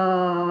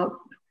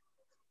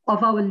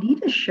our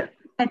leadership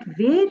at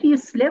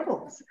various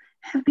levels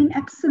have been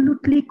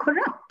absolutely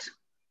corrupt.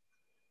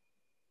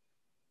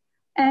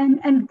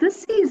 And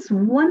this is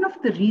one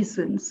of the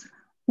reasons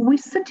we're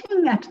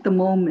sitting at the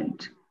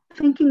moment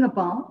thinking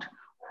about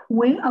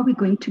where are we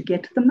going to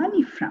get the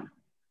money from?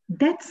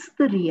 That's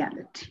the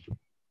reality.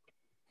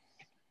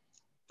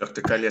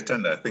 Dr.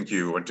 Kalyatanda, I think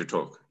you want to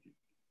talk.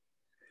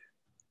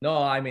 No,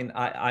 I mean,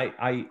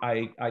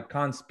 I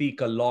can't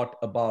speak a lot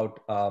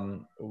about,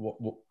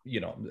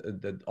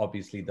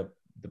 obviously the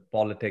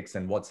politics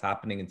and what's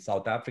happening in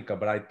South Africa,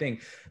 but I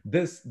think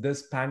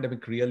this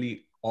pandemic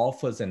really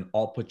offers an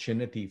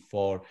opportunity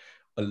for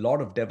a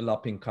lot of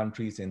developing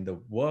countries in the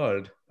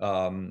world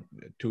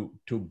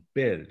to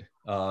build,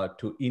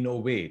 to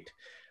innovate,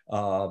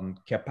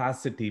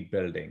 capacity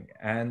building,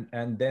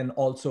 and then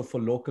also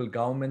for local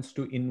governments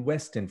to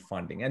invest in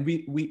funding. And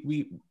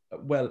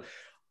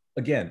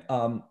again,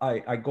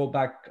 I go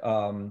back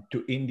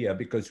to India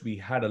because we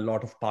had a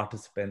lot of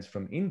participants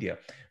from India,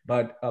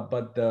 but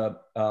the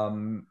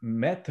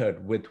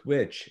method with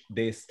which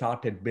they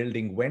started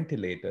building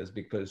ventilators,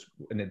 because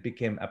when it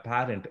became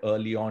apparent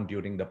early on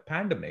during the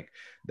pandemic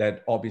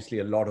that obviously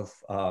a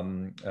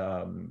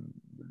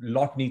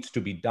lot needs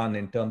to be done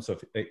in terms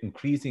of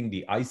increasing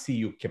the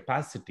ICU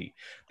capacity.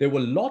 There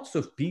were lots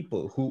of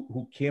people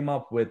who came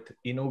up with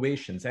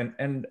innovations,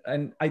 and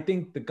I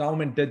think the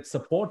government did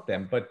support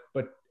them, but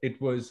it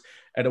was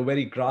at a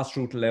very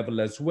grassroots level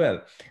as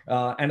well.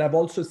 And I've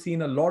also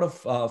seen a lot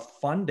of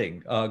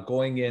funding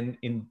going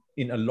in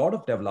a lot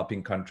of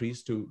developing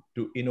countries to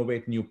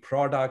innovate new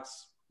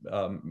products,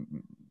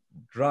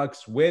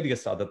 drugs,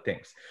 various other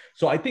things.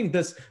 So I think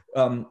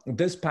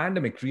this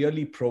pandemic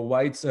really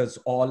provides us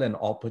all an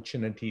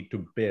opportunity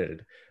to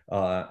build,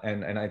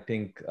 and I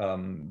think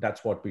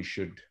that's what we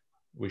should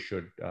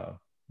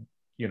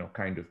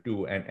kind of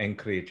do and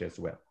encourage as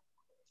well.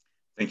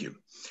 Thank you.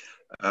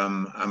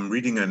 I'm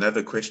reading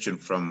another question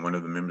from one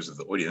of the members of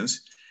the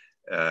audience.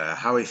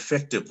 How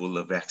effective will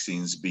the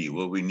vaccines be?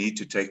 Will we need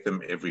to take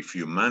them every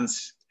few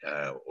months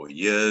or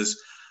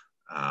years?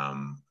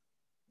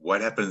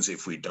 What happens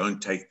if we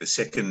don't take the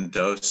second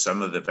dose?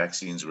 Some of the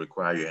vaccines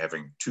require you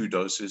having 2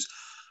 doses.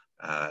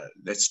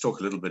 Let's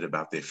talk a little bit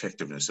about the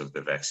effectiveness of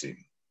the vaccine.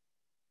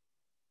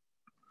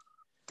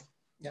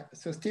 Yeah,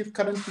 so Steve,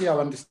 currently our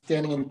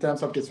understanding in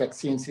terms of these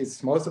vaccines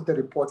is most of the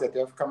reports that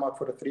have come out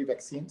for the 3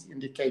 vaccines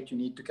indicate you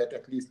need to get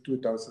at least 2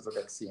 doses of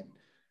vaccine.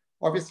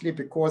 Obviously,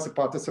 because the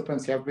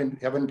participants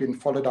haven't been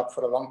followed up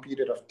for a long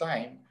period of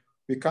time,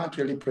 we can't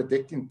really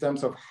predict in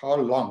terms of how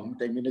long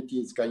the immunity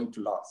is going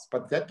to last.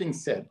 But that being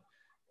said,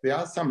 there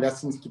are some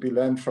lessons to be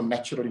learned from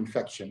natural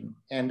infection.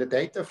 And the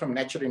data from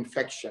natural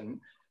infection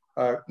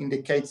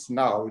indicates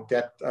now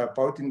that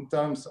both in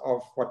terms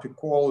of what we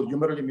call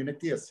humoral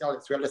immunity as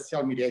well as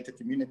cell-mediated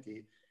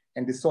immunity,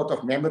 and the sort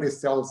of memory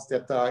cells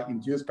that are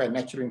induced by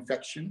natural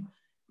infection,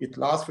 it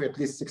lasts for at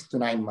least 6 to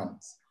 9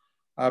 months.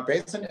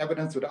 Based on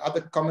evidence with other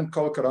common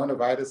cold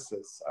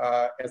coronaviruses,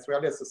 as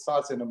well as the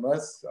SARS and the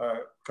MERS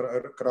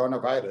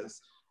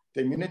coronavirus,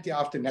 the immunity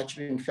after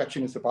natural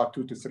infection is about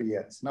 2 to 3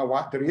 years.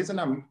 Now, the reason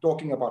I'm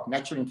talking about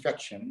natural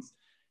infections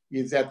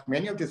is that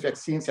many of these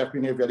vaccines have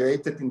been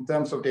evaluated in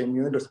terms of the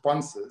immune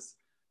responses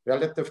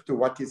relative to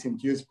what is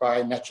induced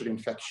by natural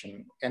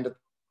infection. And the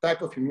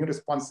type of immune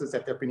responses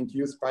that have been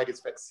induced by these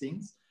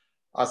vaccines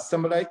are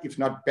similar, if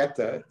not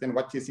better, than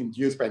what is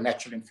induced by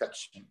natural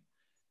infection.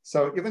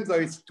 So even though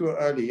it's too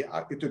early,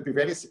 it would be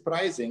very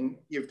surprising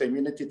if the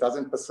immunity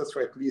doesn't persist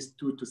for at least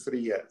 2 to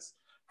 3 years.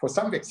 For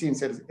some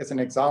vaccines, as an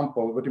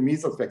example, with the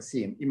measles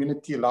vaccine,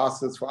 immunity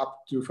lasts for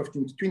up to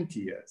 15 to 20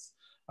 years.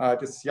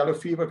 This yellow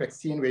fever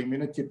vaccine, where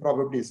immunity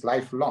probably is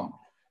lifelong.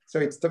 So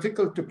it's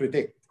difficult to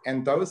predict.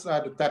 And those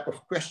are the type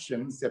of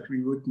questions that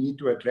we would need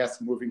to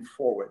address moving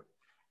forward.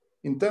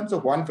 In terms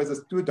of 1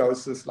 versus 2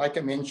 doses, like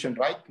I mentioned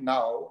right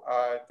now,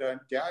 there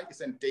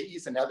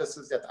is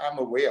analysis that I'm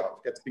aware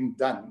of that's being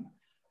done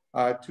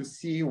to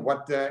see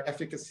what the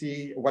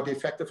efficacy, what the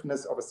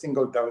effectiveness of a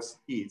single dose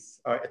is,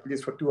 at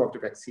least for 2 of the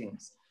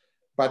vaccines.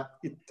 But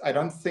I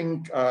don't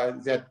think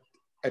that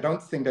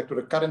with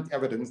the current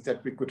evidence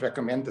that we could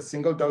recommend a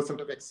single dose of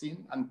the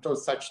vaccine until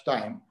such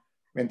time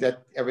when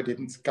that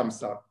evidence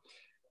comes up.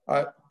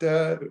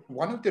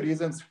 One of the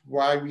reasons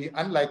why we're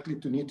unlikely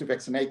to need to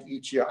vaccinate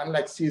each year,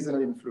 unlike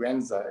seasonal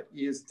influenza,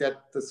 is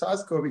that the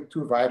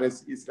SARS-CoV-2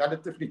 virus is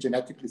relatively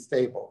genetically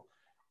stable.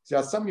 There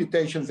are some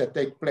mutations that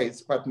take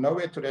place, but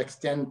nowhere to the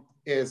extent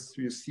as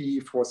you see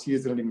for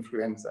seasonal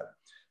influenza.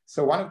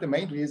 So one of the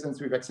main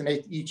reasons we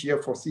vaccinate each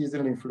year for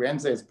seasonal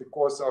influenza is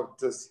because of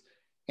this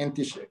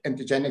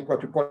antigenic,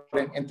 what we call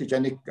an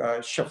antigenic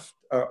shift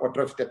or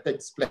drift that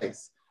takes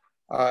place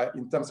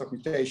in terms of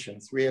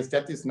mutations, whereas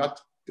that is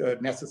not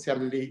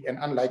necessarily and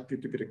unlikely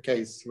to be the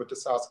case with the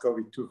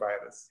SARS-CoV-2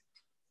 virus.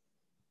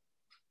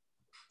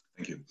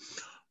 Thank you.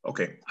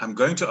 Okay, I'm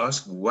going to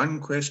ask one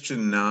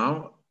question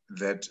now,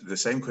 that the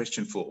same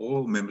question for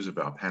all members of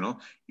our panel.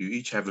 You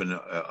each have an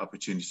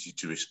opportunity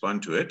to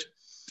respond to it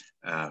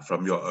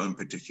from your own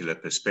particular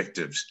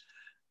perspectives.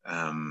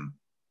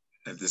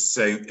 It's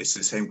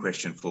the same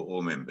question for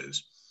all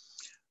members.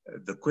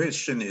 The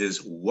question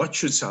is, what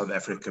should South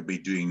Africa be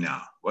doing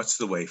now? What's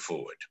the way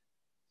forward?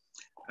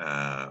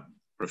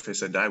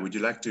 Professor Dhai, would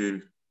you like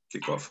to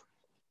kick off?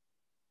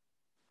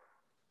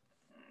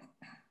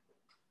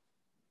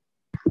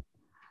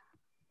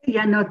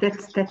 Yeah, no,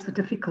 that's a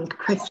difficult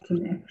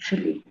question,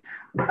 actually.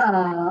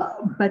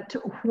 But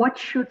what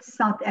should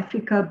South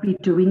Africa be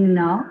doing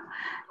now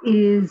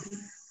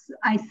is,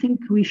 I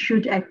think we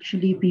should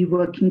actually be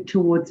working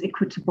towards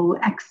equitable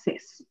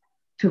access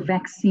to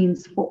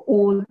vaccines for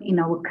all in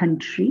our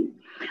country.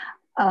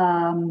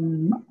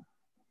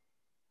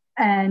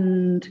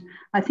 And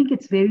I think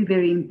it's very,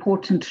 very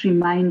important to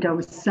remind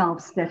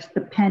ourselves that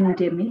the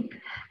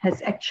pandemic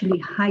has actually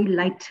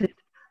highlighted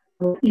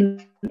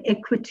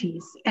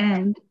inequities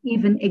and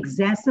even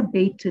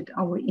exacerbated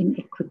our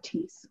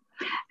inequities.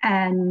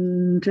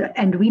 And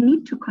we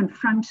need to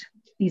confront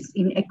these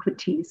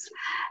inequities.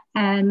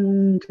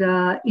 And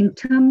in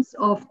terms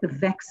of the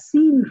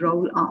vaccine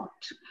rollout,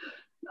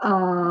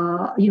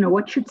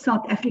 what should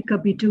South Africa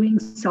be doing?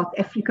 South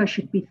Africa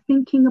should be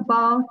thinking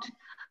about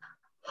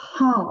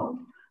how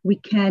we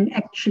can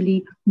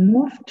actually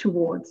move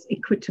towards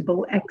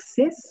equitable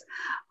access,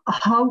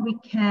 how we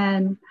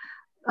can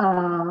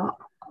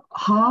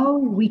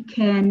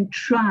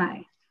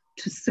try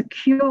to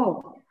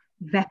secure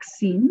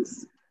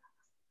vaccines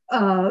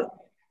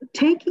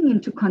taking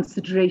into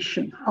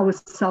consideration our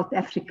South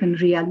African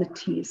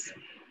realities.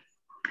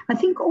 I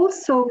think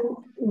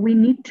also we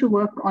need to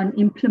work on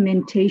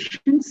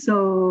implementation.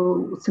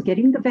 So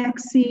getting the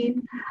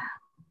vaccine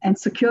and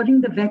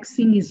securing the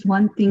vaccine is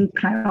one thing,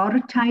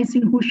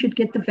 prioritizing who should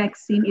get the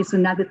vaccine is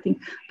another thing,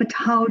 but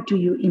how do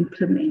you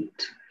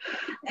implement?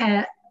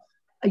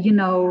 You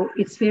know,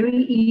 it's very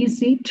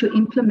easy to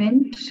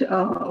implement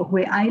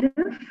where I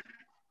live,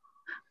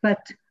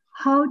 but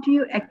how do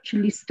you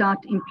actually start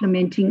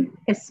implementing,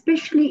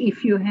 especially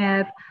if you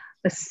have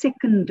a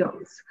second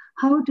dose?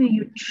 How do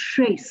you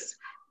trace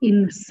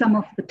in some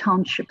of the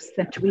townships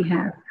that we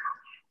have,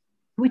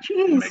 which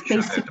is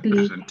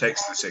basically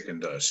takes the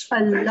second dose.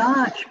 a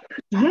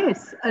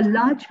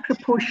large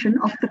proportion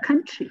of the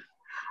country.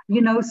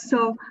 You know,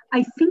 so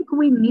I think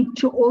we need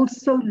to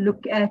also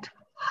look at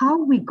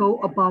how we go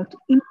about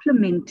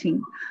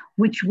implementing,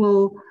 which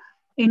will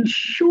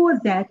ensure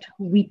that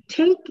we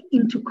take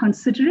into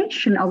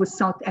consideration our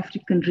South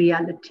African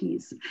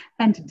realities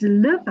and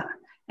deliver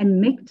and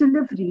make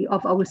delivery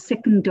of our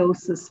second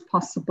doses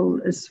possible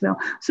as well.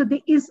 So there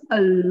is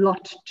a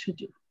lot to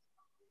do.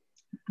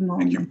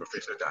 Thank you,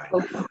 Professor Dhai.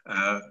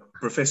 Okay.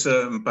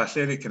 Professor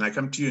Mphahlele, can I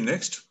come to you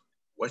next?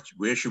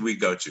 Where should we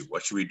go to?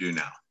 What should we do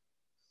now?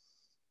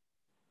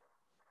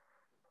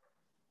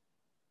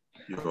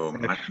 Your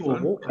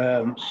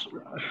microphone.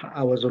 Sure.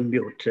 I was on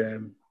mute.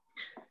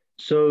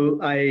 So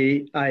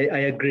I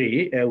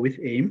agree with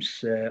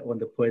Ames on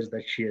the points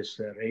that she has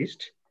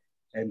raised.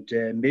 And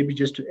maybe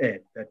just to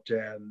add that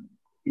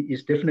it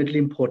is definitely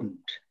important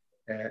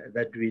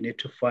that we need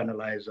to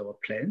finalize our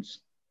plans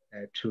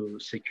to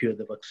secure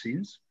the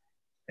vaccines.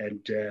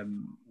 And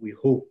we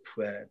hope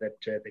that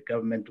the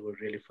government will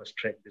really fast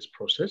track this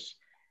process.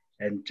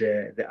 And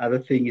the other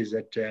thing is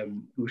that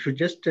we should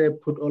just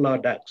put all our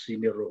ducks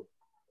in a row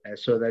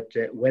so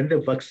that when the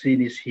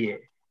vaccine is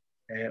here,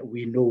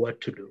 we know what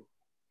to do.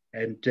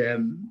 And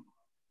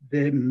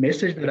the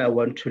message that I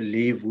want to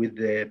leave with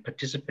the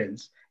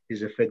participants is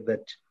the fact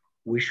that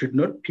we should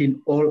not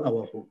pin all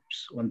our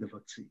hopes on the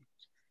vaccine,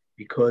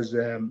 because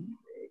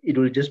it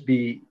will just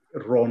be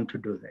wrong to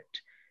do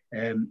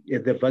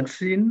that. The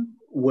vaccine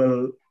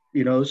will,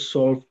 you know,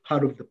 solve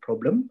part of the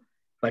problem,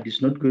 but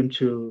it's not going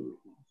to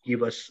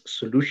give us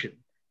solution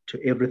to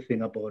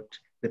everything about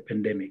the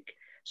pandemic.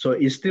 So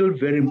it's still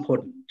very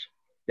important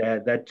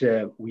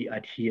that we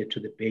adhere to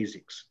the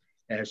basics.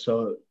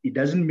 So it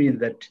doesn't mean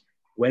that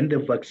when the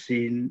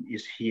vaccine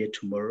is here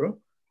tomorrow,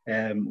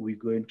 we're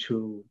going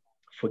to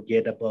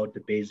forget about the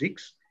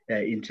basics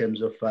in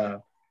terms of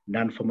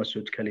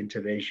non-pharmaceutical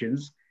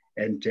interventions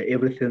and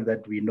everything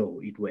that we know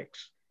it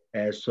works.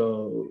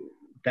 So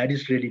that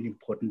is really an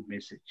important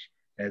message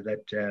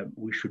that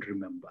we should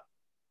remember.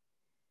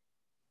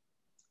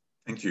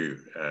 Thank you.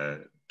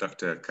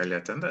 Dr.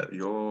 Kalyatanda,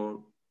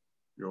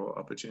 your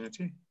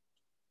opportunity?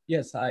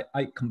 Yes,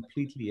 I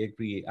completely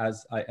agree.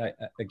 As I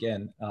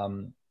again,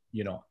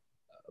 you know,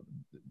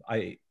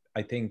 I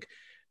think,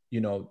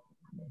 you know,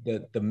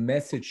 the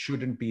message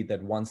shouldn't be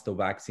that once the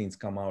vaccines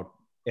come out,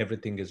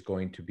 everything is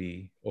going to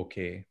be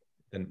okay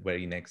the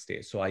very next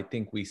day. So I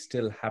think we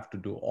still have to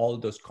do all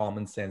those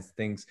common sense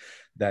things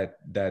that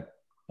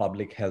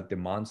public health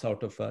demands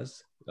out of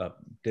us,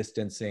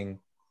 distancing,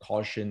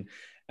 caution.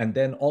 And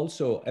then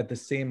also at the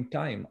same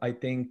time, I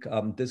think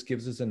this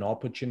gives us an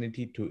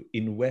opportunity to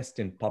invest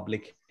in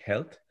public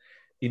health,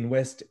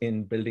 invest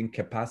in building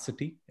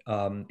capacity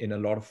in a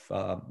lot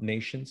of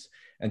nations.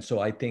 And so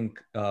I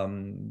think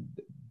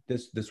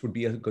this would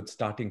be a good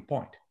starting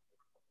point.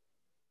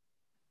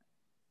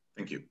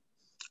 Thank you.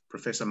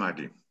 Professor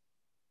Madhi.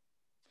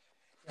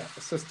 Yeah,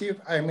 so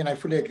Steve, I mean, I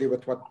fully agree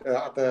with what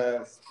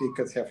other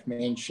speakers have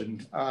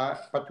mentioned.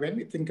 But when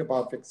we think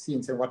about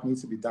vaccines and what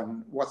needs to be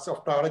done, what's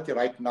of priority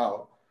right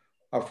now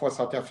for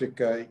South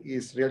Africa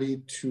is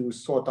really to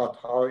sort out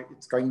how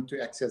it's going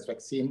to access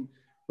vaccine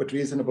with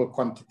reasonable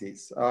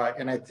quantities.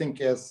 And I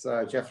think, as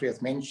Jeffrey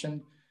has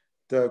mentioned,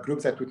 the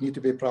groups that would need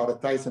to be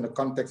prioritized in the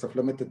context of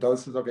limited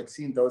doses of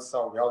vaccine, those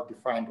are well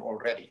defined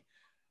already.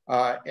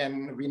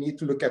 And we need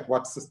to look at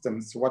what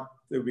systems, what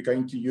we're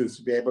going to use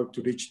to be able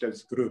to reach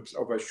those groups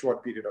over a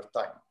short period of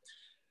time.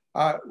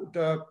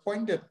 The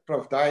point that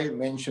Prof Dhai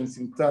mentions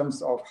in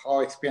terms of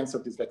how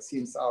expensive these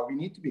vaccines are, we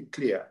need to be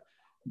clear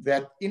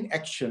that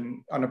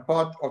inaction on a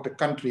part of the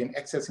country in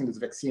accessing these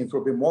vaccines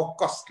will be more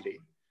costly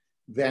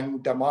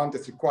than the amount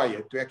that's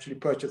required to actually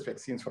purchase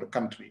vaccines for the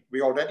country.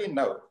 We already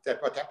know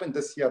that what happened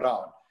this year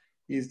round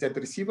is that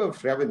the receiver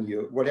of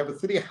revenue will have a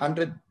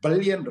 300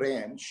 billion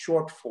rand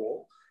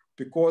shortfall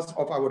because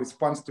of our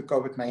response to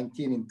COVID-19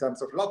 in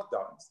terms of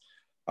lockdowns.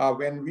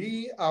 When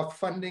we are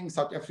funding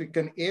South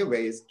African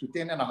Airways to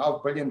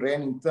 10.5 billion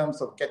rand in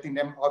terms of getting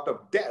them out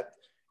of debt,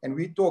 and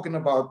we're talking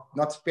about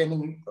not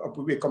spending,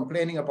 we're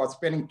complaining about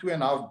spending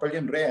 2.5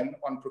 billion rand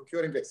on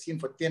procuring vaccine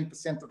for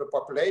 10% of the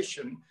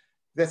population,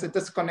 there's a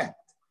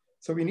disconnect.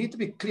 So we need to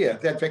be clear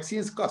that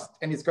vaccines cost,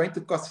 and it's going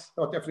to cost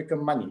South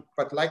African money.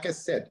 But like I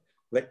said,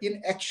 the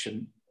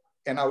inaction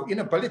and our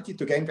inability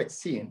to gain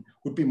vaccine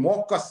would be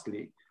more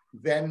costly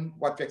than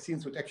what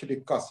vaccines would actually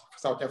cost for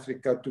South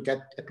Africa to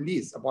get at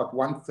least about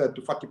 1/3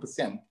 to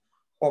 40%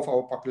 of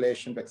our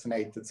population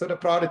vaccinated. So the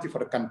priority for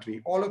the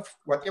country, all of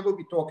whatever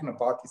we're talking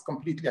about is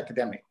completely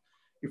academic.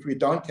 If we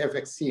don't have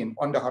vaccine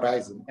on the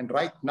horizon, and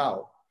right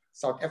now,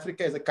 South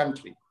Africa as a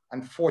country,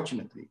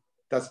 unfortunately,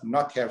 does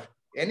not have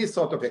any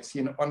sort of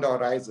vaccine on the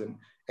horizon,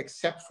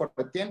 except for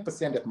the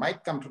 10% that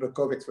might come to the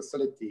COVAX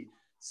facility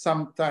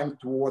sometime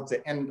towards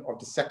the end of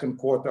the second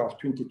quarter of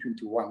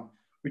 2021,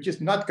 which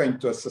is not going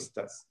to assist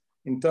us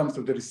in terms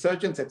of the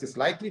resurgence that is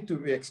likely to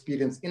be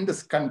experienced in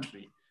this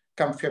country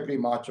come February,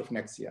 March of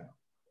next year.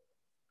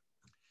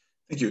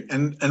 Thank you.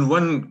 And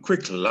one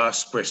quick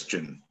last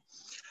question.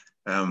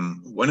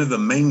 One of the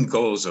main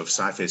goals of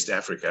Scifest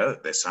Africa,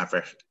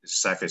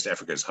 Scifest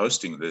Africa is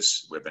hosting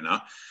this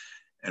webinar,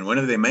 and one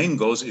of their main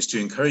goals is to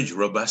encourage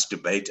robust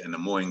debate and a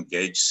more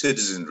engaged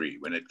citizenry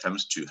when it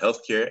comes to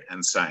healthcare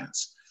and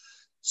science.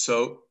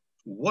 So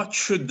what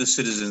should the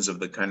citizens of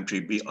the country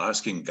be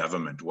asking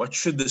government? What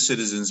should the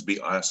citizens be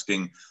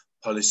asking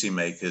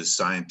policymakers,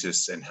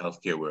 scientists, and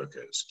healthcare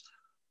workers?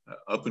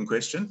 Open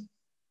question.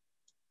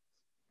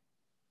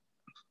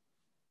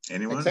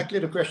 Anyone? Exactly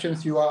the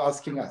questions you are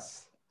asking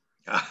us.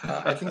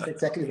 I think it's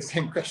exactly the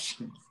same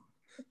question.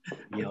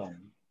 Yeah,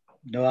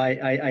 no, I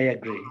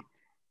agree.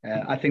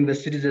 I think the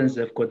citizens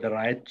have got the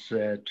right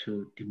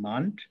to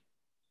demand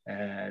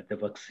the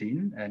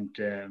vaccine, and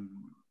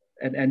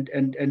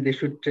they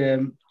should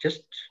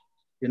just,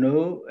 you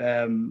know,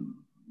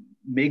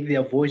 make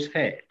their voice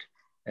heard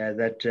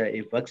that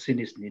a vaccine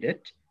is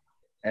needed,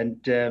 and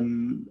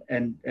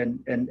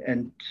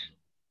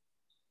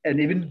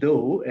even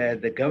though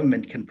the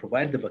government can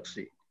provide the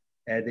vaccine,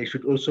 they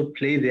should also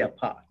play their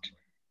part.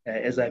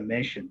 As I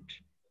mentioned,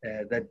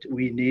 that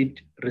we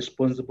need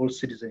responsible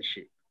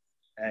citizenship.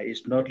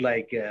 It's not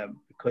like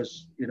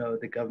because, you know,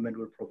 the government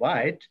will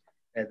provide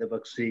the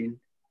vaccine,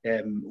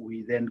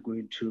 we then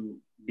going to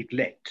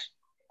neglect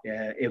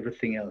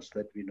everything else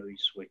that we know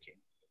is working.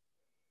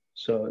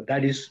 So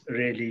that is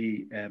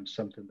really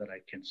something that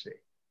I can say.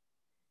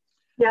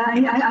 Yeah,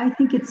 I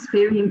think it's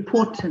very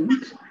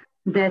important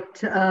that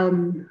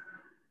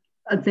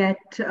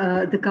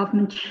the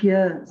government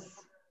hears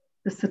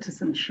the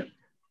citizenship.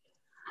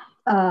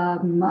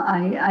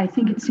 I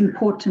think it's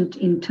important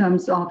in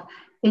terms of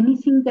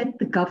anything that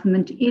the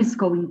government is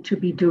going to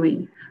be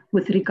doing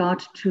with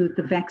regard to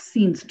the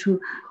vaccines, to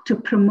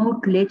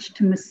promote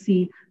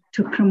legitimacy,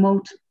 to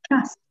promote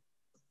trust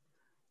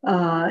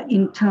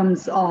in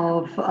terms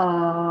of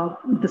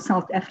the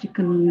South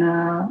African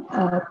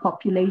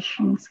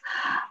populations.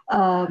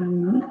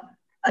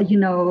 You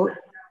know,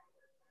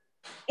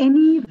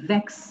 any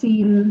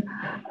vaccine,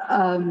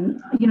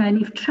 you know,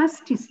 and if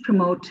trust is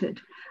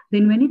promoted,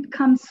 then when it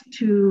comes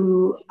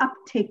to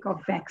uptake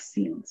of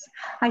vaccines,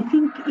 I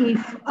think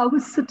if our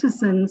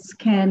citizens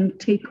can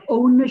take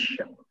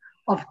ownership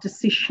of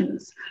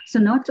decisions, so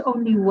not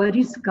only what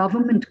is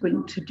government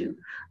going to do,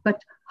 but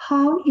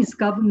how is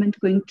government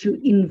going to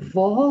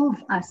involve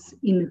us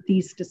in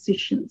these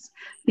decisions,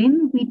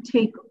 then we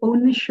take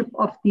ownership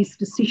of these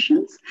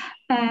decisions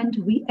and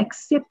we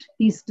accept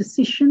these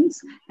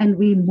decisions and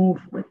we move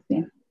with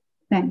them.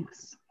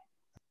 Thanks.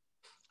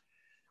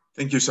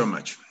 Thank you so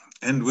much.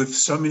 And with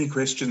so many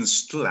questions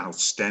still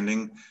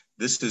outstanding,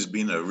 this has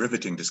been a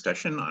riveting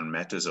discussion on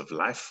matters of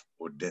life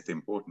or death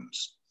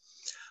importance.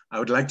 I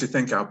would like to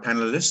thank our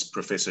panelists,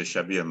 Professor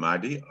Shabir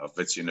Madhi of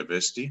Wits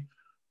University,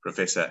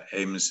 Professor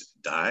Ames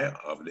Dhai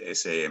of the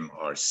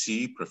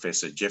SAMRC,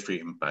 Professor Jeffrey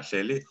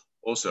Mphahlele,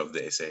 also of the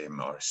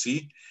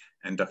SAMRC,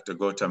 and Dr.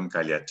 Gautam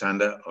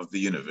Kalyatanda of the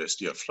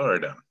University of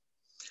Florida.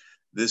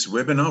 This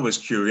webinar was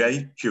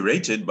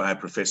curated by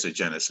Professor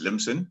Janice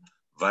Limson,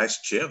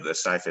 Vice Chair of the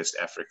Scifest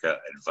Africa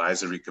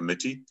Advisory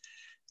Committee,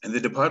 and the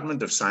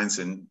Department of Science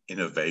and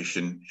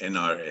Innovation,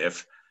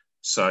 NRF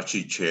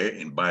SARChl Chair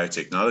in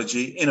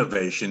Biotechnology,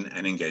 Innovation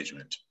and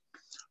Engagement.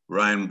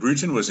 Ryan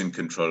Bruton was in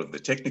control of the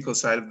technical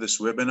side of this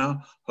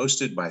webinar,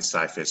 hosted by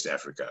Scifest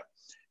Africa.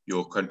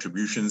 Your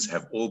contributions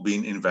have all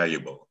been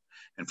invaluable.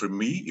 And from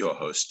me, your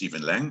host,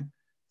 Stephen Lang,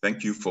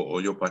 thank you for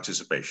all your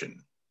participation.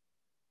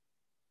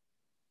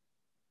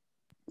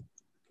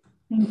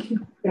 Thank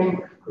you. Thank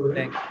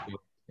you.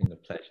 It's been a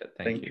pleasure.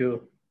 Thank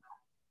you.